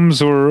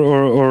homes,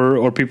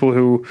 or people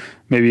who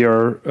maybe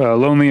are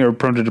lonely or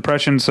prone to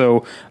depression.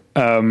 So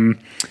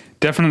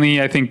definitely,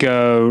 I think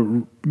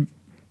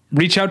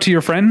reach out to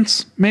your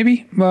friends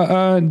maybe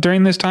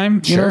during this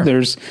time. Sure.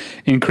 There's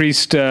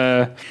increased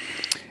technology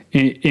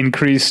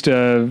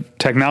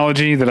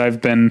that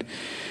I've been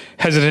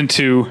hesitant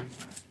to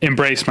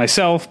embrace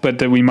myself, but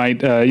that we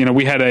might.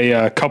 We had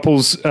a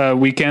couples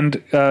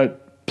weekend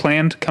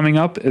planned coming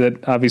up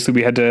that obviously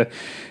we had to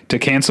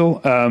cancel,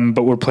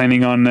 but we're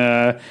planning on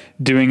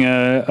doing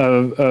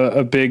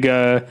a big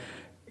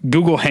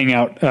Google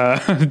Hangout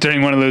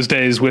during one of those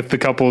days with the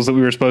couples that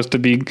we were supposed to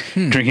be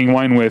drinking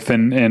wine with,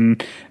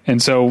 and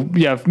so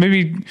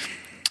maybe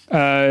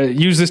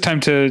use this time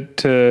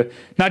to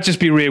not just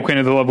be reacquainted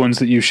with the loved ones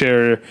that you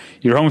share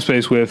your home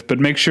space with, but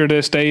make sure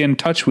to stay in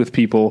touch with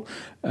people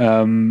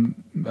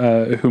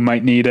who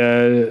might need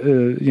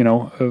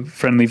a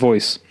friendly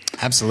voice.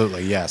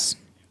 Absolutely, yes.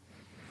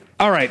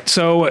 All right,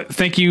 so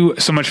thank you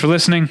so much for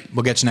listening.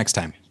 We'll get you next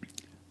time.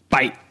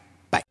 Bye.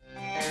 Bye.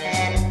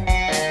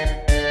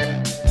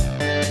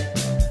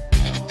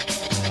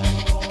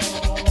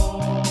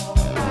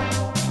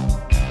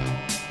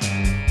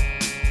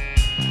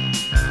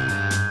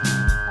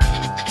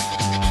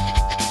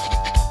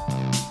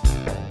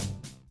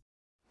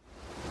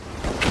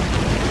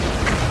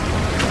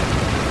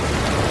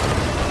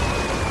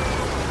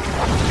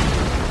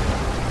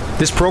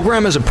 This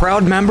program is a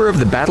proud member of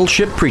the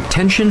Battleship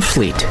Pretension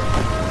Fleet.